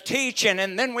practicing, they're teaching,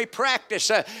 and then we practice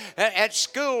at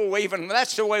school even.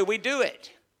 That's the way we do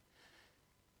it.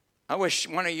 I wish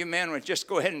one of you men would just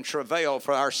go ahead and travail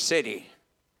for our city.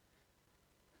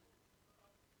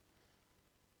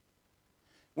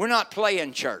 We're not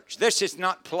playing church. This is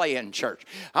not playing church.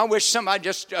 I wish somebody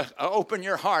just open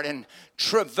your heart and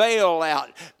travail out.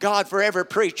 God for every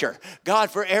preacher.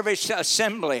 God for every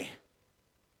assembly.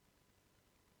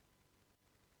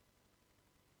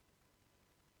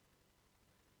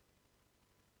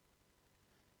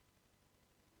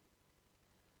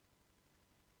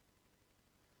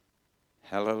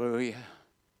 Hallelujah.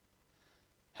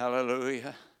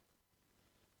 Hallelujah.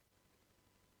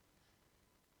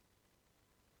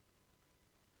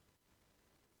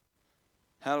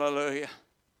 Hallelujah.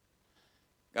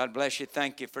 God bless you.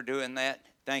 Thank you for doing that.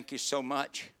 Thank you so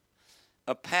much.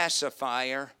 A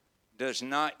pacifier does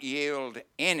not yield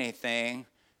anything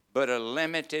but a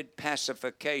limited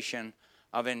pacification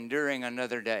of enduring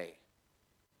another day.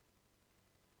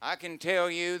 I can tell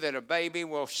you that a baby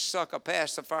will suck a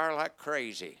pacifier like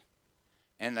crazy,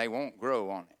 and they won't grow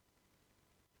on it.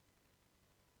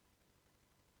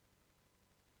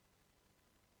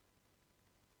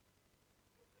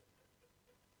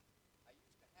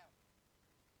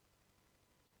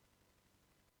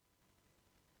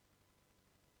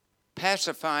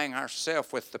 Pacifying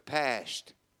ourselves with the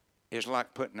past is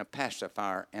like putting a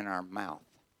pacifier in our mouth.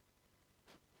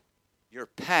 Your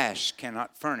past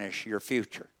cannot furnish your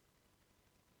future.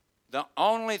 The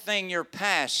only thing your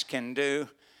past can do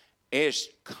is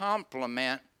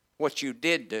complement what you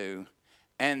did do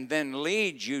and then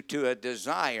lead you to a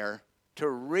desire to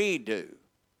redo.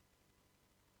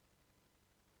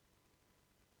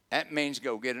 That means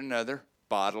go get another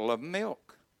bottle of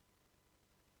milk.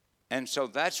 And so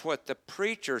that's what the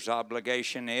preacher's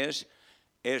obligation is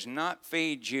not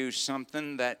feed you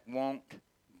something that won't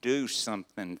do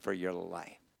something for your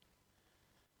life.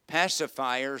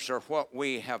 Pacifiers are what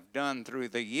we have done through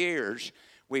the years.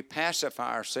 We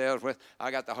pacify ourselves with,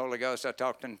 I got the Holy Ghost, I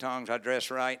talked in tongues, I dress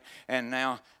right, and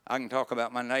now I can talk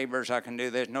about my neighbors, I can do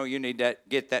this. No, you need to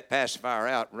get that pacifier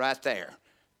out right there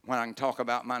when I can talk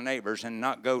about my neighbors and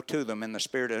not go to them in the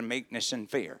spirit of meekness and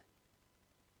fear.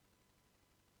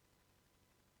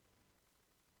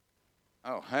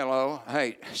 Oh, hello.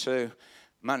 Hey, Sue,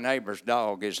 my neighbor's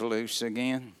dog is loose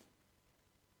again.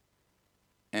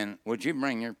 And would you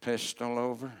bring your pistol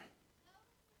over?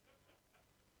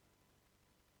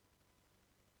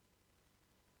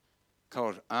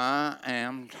 Because I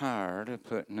am tired of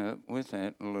putting up with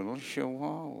that little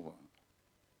chihuahua.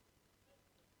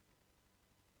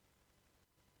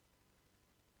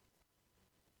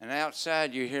 And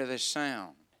outside you hear this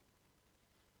sound.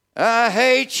 I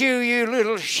hate you, you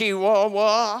little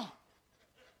chihuahua.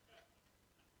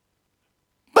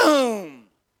 Boom!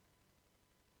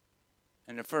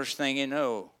 And the first thing you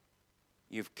know,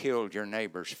 you've killed your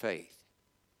neighbor's faith.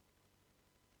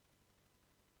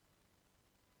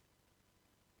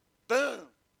 Boom!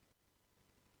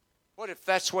 What if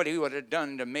that's what he would have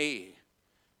done to me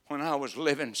when I was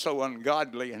living so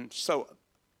ungodly and so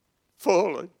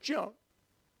full of junk?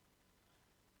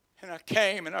 And I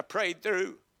came and I prayed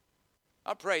through.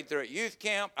 I prayed through at youth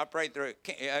camp. I prayed through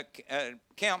at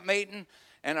camp meeting.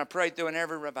 And I prayed through in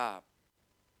every revival.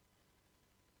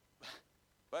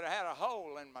 But I had a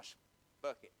hole in my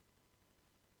bucket.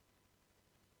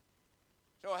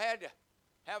 So I had to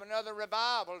have another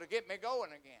revival to get me going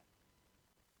again.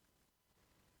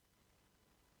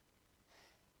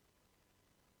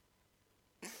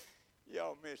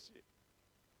 Y'all miss it.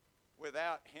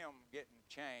 Without him getting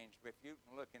changed, if you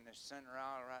can look in the center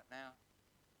aisle right now,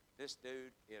 this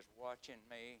dude is watching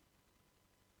me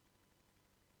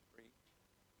preach.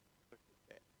 Look at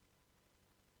that.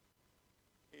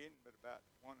 He isn't but about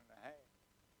 1.5.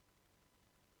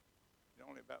 He's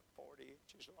only about 40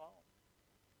 inches long.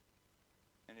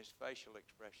 And his facial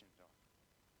expressions are.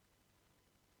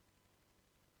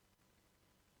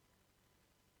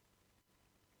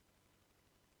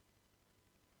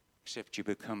 Except you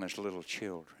become as little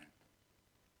children.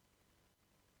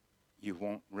 You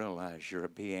won't realize you're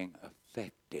being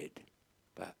affected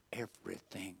by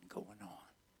everything going on.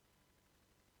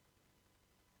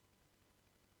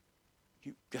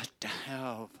 You've got to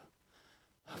have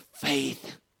a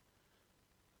faith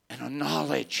and a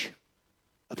knowledge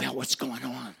about what's going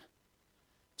on.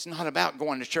 It's not about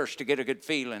going to church to get a good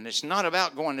feeling. It's not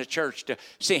about going to church to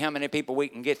see how many people we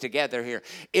can get together here.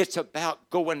 It's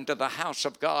about going to the house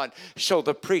of God so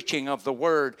the preaching of the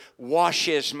word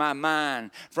washes my mind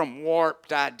from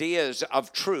warped ideas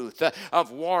of truth,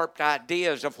 of warped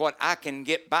ideas of what I can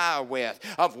get by with,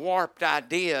 of warped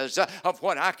ideas of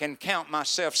what I can count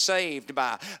myself saved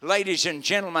by. Ladies and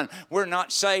gentlemen, we're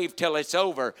not saved till it's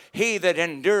over. He that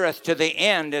endureth to the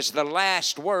end is the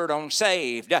last word on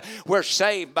saved. We're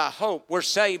saved saved by hope. We're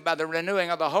saved by the renewing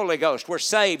of the Holy Ghost. We're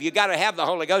saved. You got to have the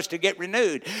Holy Ghost to get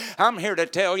renewed. I'm here to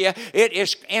tell you, it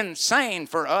is insane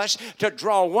for us to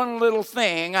draw one little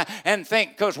thing and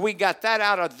think because we got that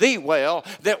out of the well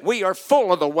that we are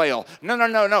full of the well. No, no,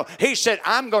 no, no. He said,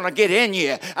 I'm going to get in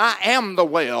you. I am the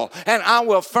well, and I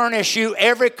will furnish you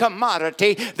every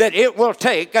commodity that it will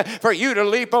take for you to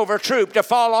leap over troop, to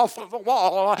fall off of a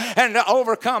wall, and to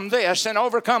overcome this and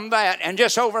overcome that and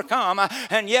just overcome.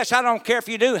 And yes, I don't care if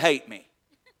you do hate me.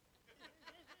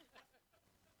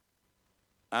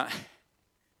 I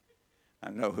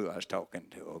know who I was talking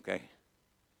to, okay?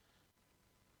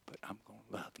 But I'm going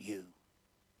to love you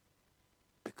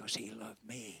because he loved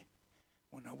me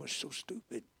when I was so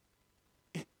stupid.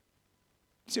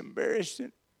 It's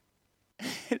embarrassing.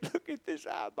 Look at this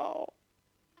eyeball.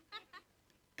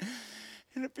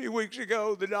 And a few weeks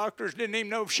ago, the doctors didn't even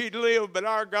know if she'd live, but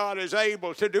our God is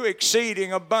able to do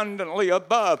exceeding abundantly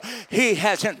above. He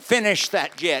hasn't finished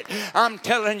that yet. I'm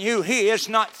telling you, he is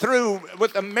not through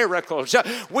with the miracles.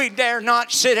 We dare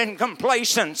not sit in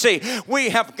complacency.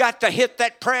 We have got to hit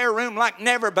that prayer room like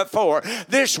never before.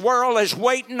 This world is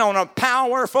waiting on a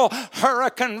powerful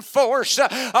hurricane force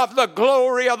of the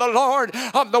glory of the Lord,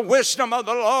 of the wisdom of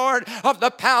the Lord, of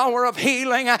the power of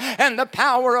healing and the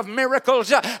power of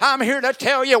miracles. I'm here to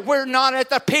tell you, we're not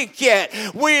at the peak yet.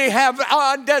 We have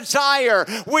a desire.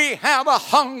 We have a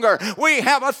hunger. We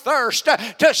have a thirst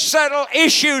to settle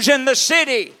issues in the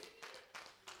city.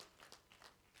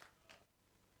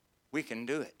 We can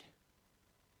do it.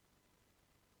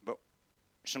 But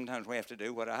sometimes we have to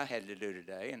do what I had to do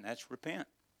today, and that's repent.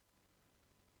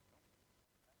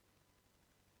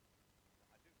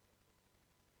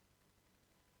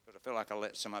 Because I feel like I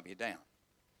let some of you down.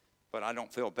 But I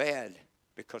don't feel bad,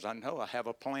 because I know I have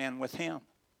a plan with him.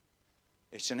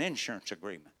 It's an insurance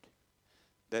agreement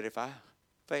that if I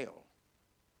fail,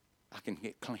 I can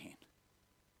get clean.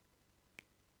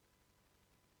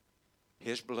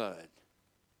 His blood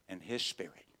and his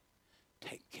spirit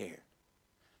take care.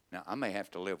 Now, I may have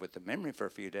to live with the memory for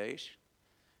a few days,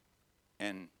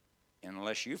 and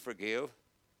unless you forgive,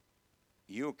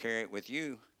 you'll carry it with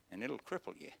you, and it'll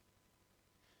cripple you.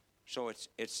 So it's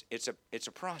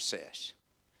a process.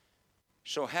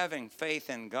 So having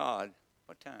faith in God,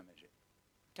 what time is it?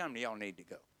 What time do y'all need to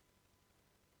go?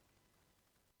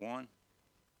 1?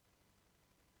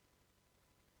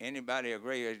 Anybody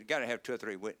agree? You've got to have 2 or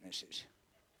 3 witnesses.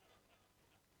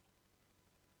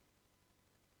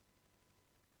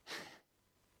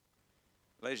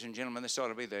 Ladies and gentlemen, this ought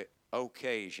to be the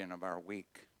occasion of our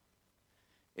week.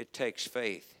 It takes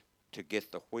faith to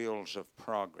get the wheels of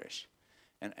progress.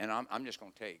 And I'm just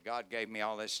going to tell you, God gave me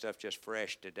all this stuff just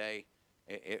fresh today.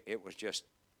 It was just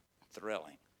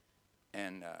thrilling.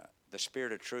 And the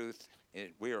Spirit of Truth,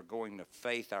 we are going to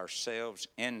faith ourselves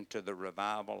into the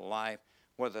revival life.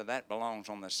 Whether that belongs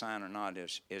on the sign or not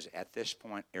is at this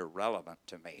point irrelevant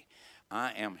to me.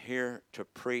 I am here to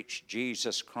preach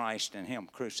Jesus Christ and him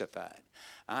crucified.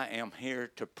 I am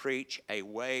here to preach a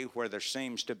way where there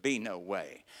seems to be no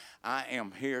way. I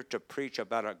am here to preach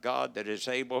about a God that is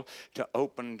able to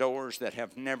open doors that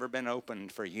have never been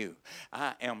opened for you.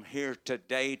 I am here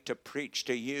today to preach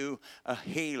to you a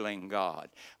healing God,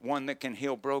 one that can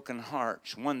heal broken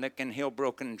hearts, one that can heal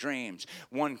broken dreams,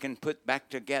 one can put back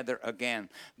together again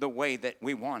the way that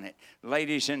we want it.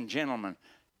 Ladies and gentlemen,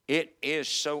 it is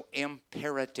so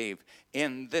imperative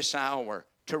in this hour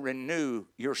to renew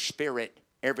your spirit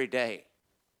every day.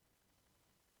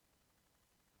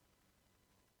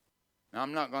 Now,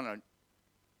 I'm not going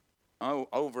to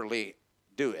overly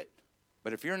do it,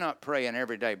 but if you're not praying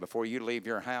every day before you leave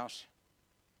your house,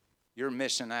 you're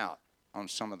missing out on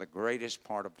some of the greatest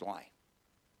part of life,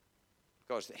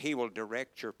 because he will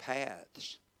direct your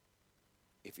paths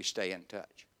if you stay in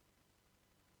touch.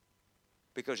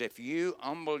 Because if you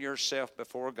humble yourself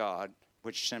before God,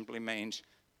 which simply means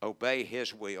obey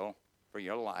his will for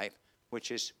your life,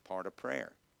 which is part of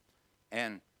prayer.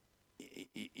 And,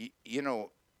 you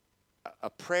know, a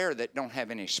prayer that don't have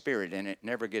any spirit in it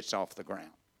never gets off the ground.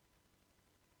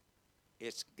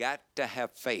 It's got to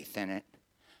have faith in it,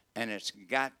 and it's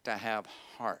got to have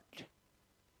heart.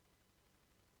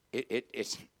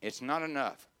 It's not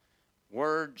enough.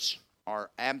 Words are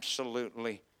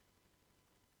absolutely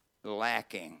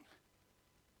lacking.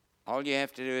 All you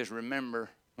have to do is remember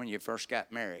when you first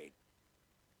got married.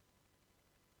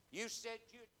 You said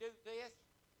you'd do this.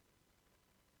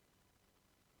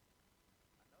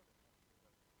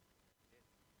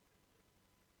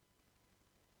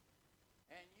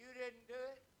 And you didn't do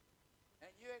it,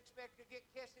 and you expect to get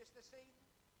kisses this evening?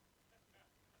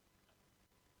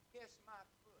 Kiss my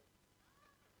foot.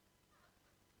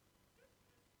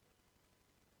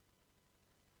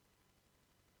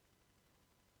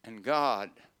 And God,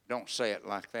 don't say it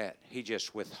like that, He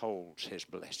just withholds His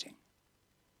blessing.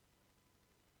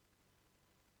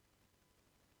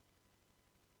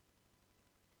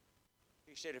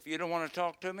 He said, if you don't want to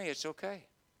talk to me, it's okay.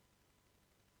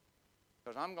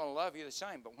 Because I'm going to love you the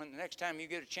same. But when the next time you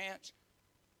get a chance,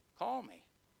 call me.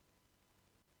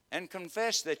 And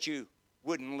confess that you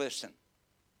wouldn't listen.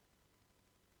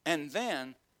 And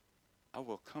then I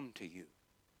will come to you.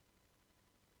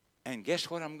 And guess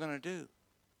what I'm going to do?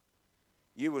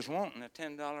 You was wanting a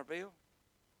 $10 bill?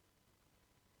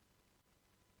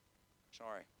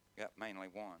 Sorry, got mainly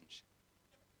ones.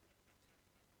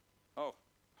 Oh,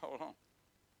 hold on.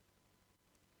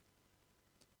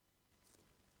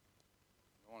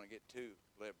 I don't want to get too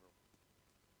liberal.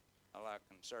 I like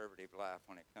conservative life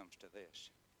when it comes to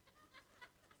this.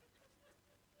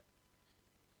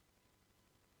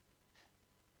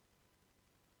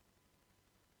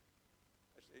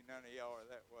 I see none of y'all are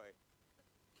that way.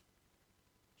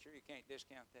 Sure you can't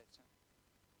discount that, son?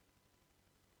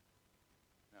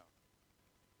 No.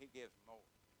 He gives more.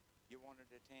 You wanted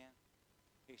a 10?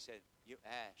 He said, you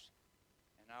ask,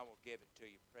 and I will give it to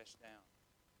you, pressed down,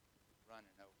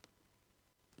 running over.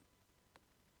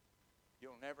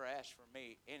 You'll never ask for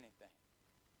me anything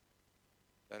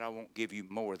that I won't give you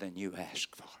more than you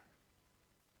ask for.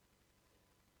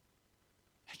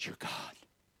 That's your God.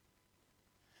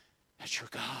 That's your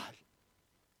God.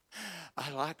 I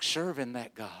like serving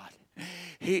that God.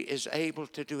 He is able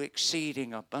to do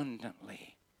exceeding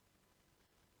abundantly.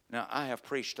 Now, I have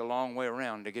preached a long way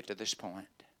around to get to this point.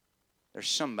 There's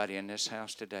somebody in this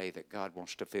house today that God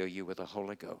wants to fill you with the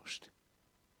Holy Ghost.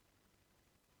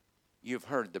 You've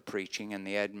heard the preaching and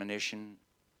the admonition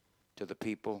to the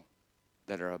people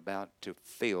that are about to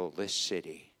fill this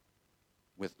city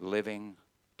with living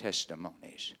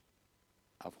testimonies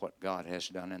of what God has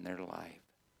done in their life.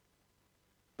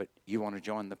 But you want to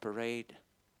join the parade?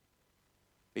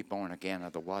 Be born again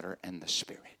of the water and the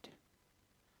Spirit.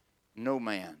 No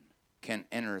man can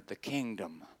enter the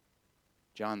kingdom.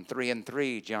 John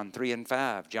 3:3, John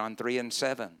 3:5, John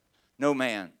 3:7. No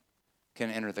man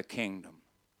can enter the kingdom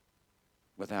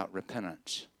without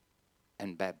repentance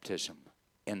and baptism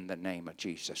in the name of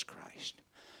Jesus Christ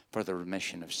for the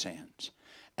remission of sins.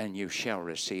 And you shall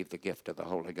receive the gift of the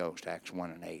Holy Ghost, Acts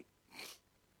 1:8.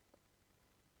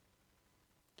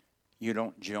 You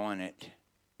don't join it.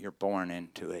 You're born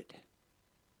into it.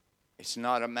 It's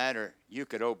not a matter, you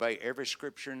could obey every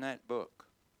scripture in that book.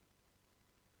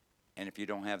 And if you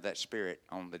don't have that Spirit,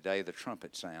 on the day the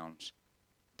trumpet sounds,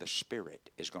 the Spirit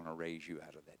is going to raise you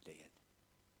out of that dead.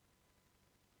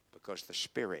 Because the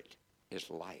Spirit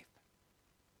is life.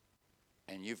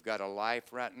 And you've got a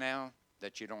life right now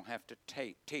that you don't have to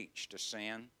teach to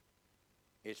sin.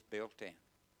 It's built in.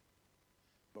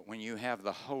 But when you have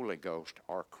the Holy Ghost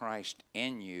or Christ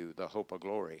in you, the hope of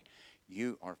glory,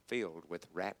 you are filled with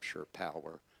rapture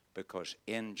power, because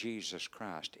in Jesus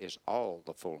Christ is all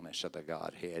the fullness of the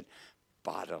Godhead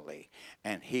bodily.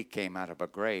 And He came out of a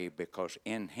grave because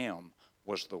in Him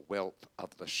was the wealth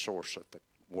of the source of the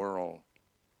world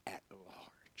at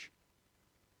large.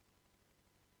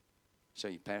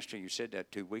 So, Pastor, you said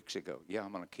that 2 weeks ago. Yeah,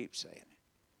 I'm going to keep saying it.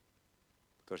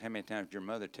 Because how many times did your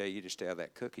mother tell you to stay out of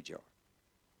that cookie jar?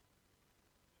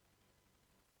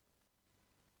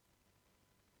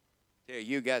 Till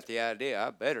you got the idea, I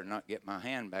better not get my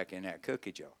hand back in that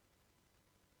cookie jar.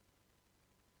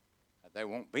 There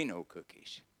won't be no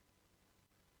cookies.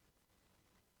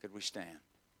 Could we stand?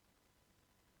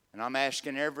 And I'm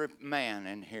asking every man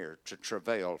in here to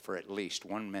travail for at least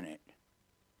 1 minute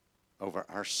over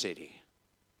our city.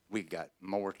 We got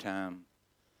more time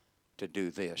to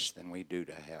do this than we do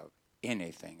to have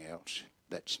anything else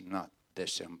that's not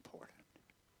this important.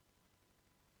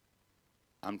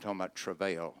 I'm talking about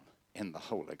travail in the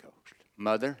Holy Ghost.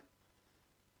 Mother,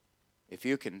 if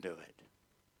you can do it,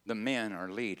 the men are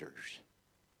leaders.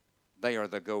 They are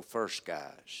the go-first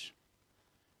guys.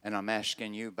 And I'm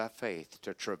asking you by faith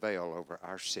to travail over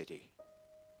our city.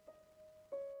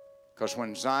 Because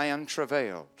when Zion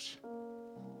travails,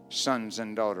 sons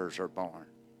and daughters are born.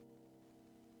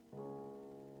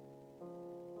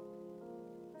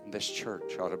 And this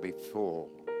church ought to be full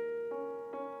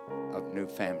of new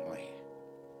family.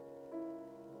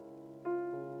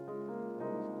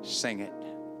 Sing it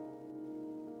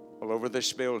all over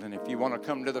this building. If you want to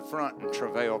come to the front and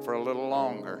travail for a little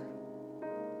longer,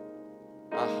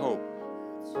 I hope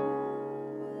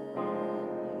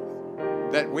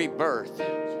that we birth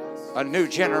a new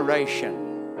generation.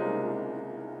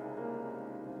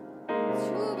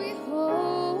 To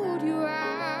behold you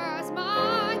as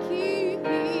my King,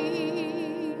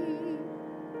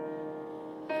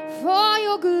 for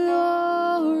your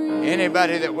glory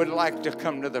Anybody that would like to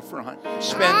come to the front,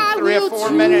 spend I 3 or will 4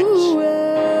 do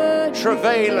minutes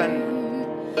travailing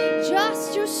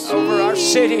just to see over our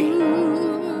city.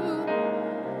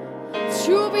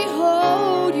 To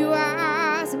behold you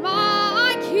as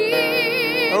my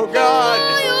King. Oh God,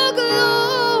 For your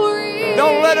glory.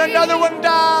 don't let another one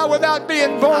die without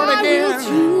being born I will again.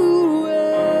 do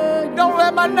it Don't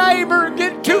let my neighbor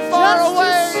get too far just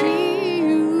away. to see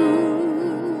you.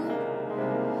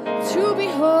 To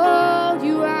behold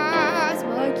you as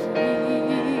my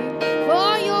King.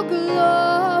 For your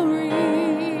glory.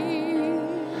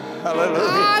 Hallelujah.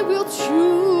 I will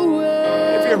do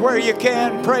it If you're where you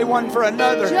can, pray one for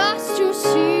another. just to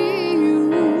see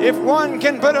you. If one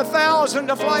can put 1,000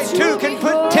 to flight, two can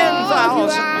put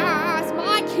 10,000.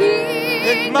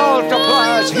 It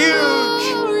multiplies huge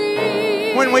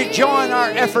when we join our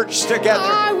efforts together.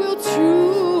 I will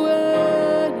do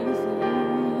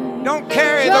anything. Don't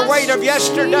carry the weight of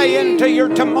yesterday into your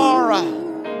tomorrow.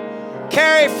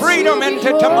 Carry freedom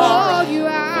into tomorrow. You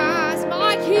as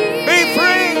my King. Be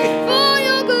free. For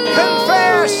your glory.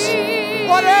 Confess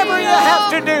whatever you have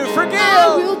to do. I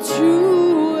Forgive. will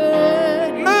do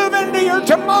it Move into your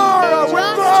tomorrow with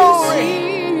just to glory,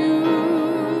 see you.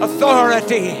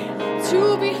 authority, To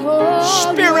behold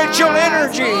spiritual you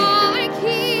as energy. my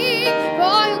King,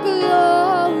 for your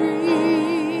glory.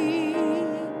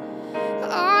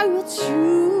 I will do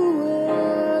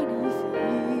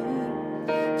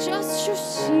anything just to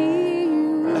see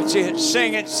you. That's it.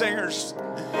 Sing it, singers.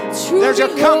 To There's a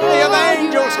company of behold you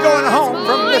angels going as home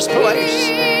from my this place.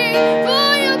 King,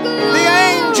 for your The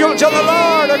angels of the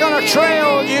Lord are going to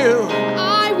trail you.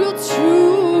 I will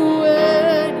do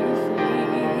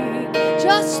anything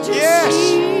just to Yes.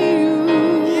 see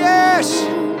you. Yes.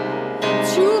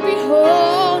 To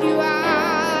behold you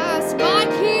as my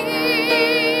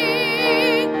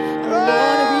King. I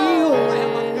wanna be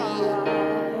where you are.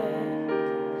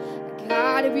 I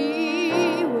gotta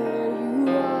be where you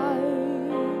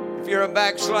are. If you're a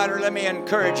backslider, let me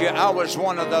encourage you. I was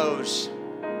one of those.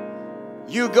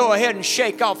 You go ahead and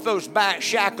shake off those back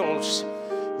shackles.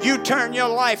 You turn your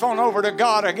life on over to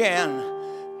God again.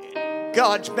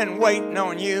 God's been waiting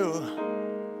on you.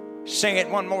 Sing it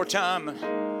one more time.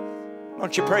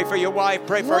 Won't you pray for your wife?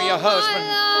 Pray for your husband.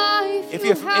 If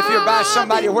you're by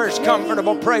somebody where it's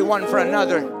comfortable, pray one for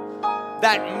another.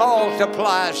 That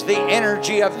multiplies the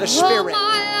energy of the Spirit. All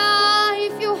my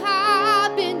life you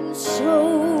have been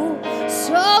so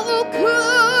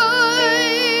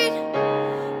good.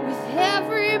 With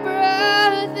every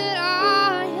breath that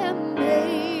I am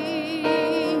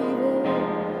able,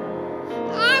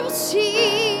 I will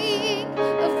sing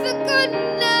of the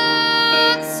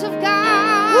goodness of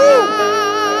God.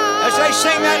 As they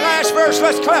sing that last verse,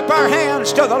 let's clap our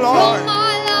hands to the All Lord.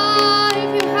 my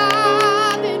life you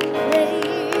have been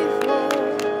faithful.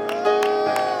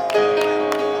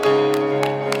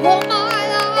 All my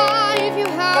life you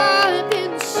have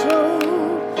been so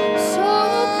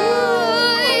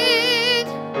good.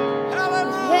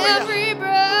 Hallelujah. Every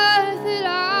breath that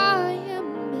I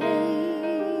am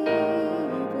able,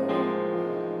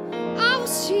 I will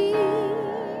sing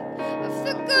of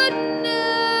the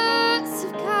goodness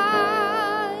of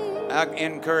God. I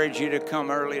encourage you to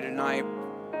come early tonight,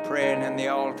 praying in the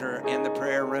altar, in the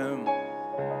prayer room.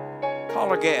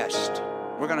 Call a guest.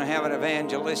 We're going to have an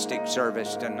evangelistic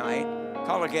service tonight.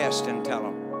 Call a guest and tell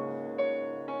them.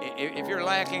 If you're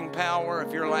lacking power,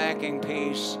 if you're lacking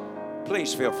peace,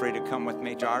 please feel free to come with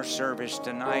me to our service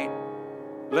tonight.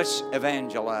 Let's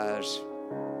evangelize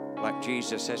like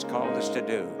Jesus has called us to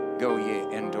do. Go ye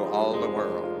into all the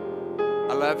world.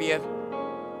 I love you.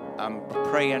 I'm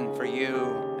praying for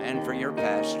you and for your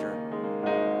pastor.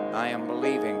 I am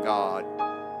believing God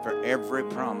for every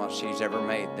promise He's ever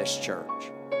made this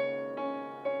church.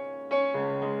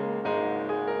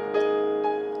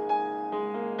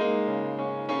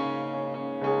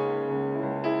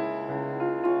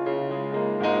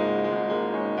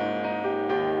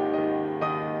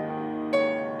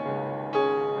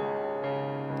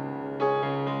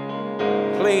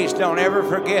 Please don't ever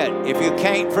forget, if you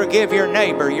can't forgive your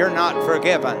neighbor, you're not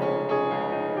forgiven.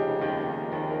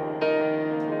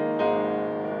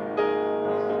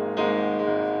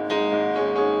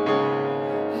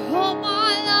 All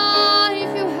my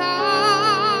life you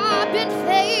have been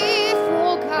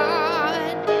faithful,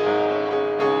 God.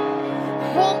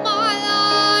 All my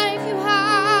life you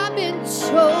have been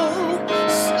so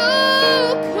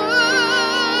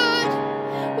good.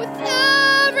 With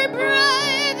every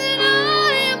breath that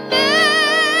I am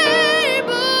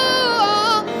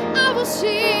able, I will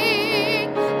sing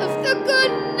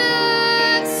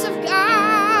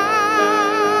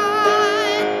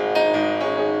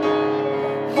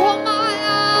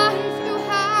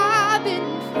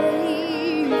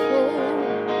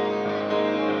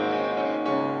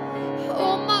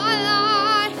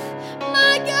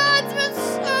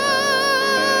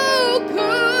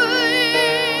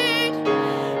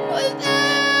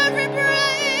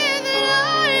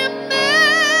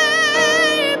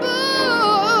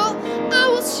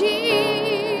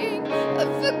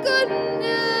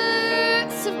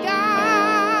of God.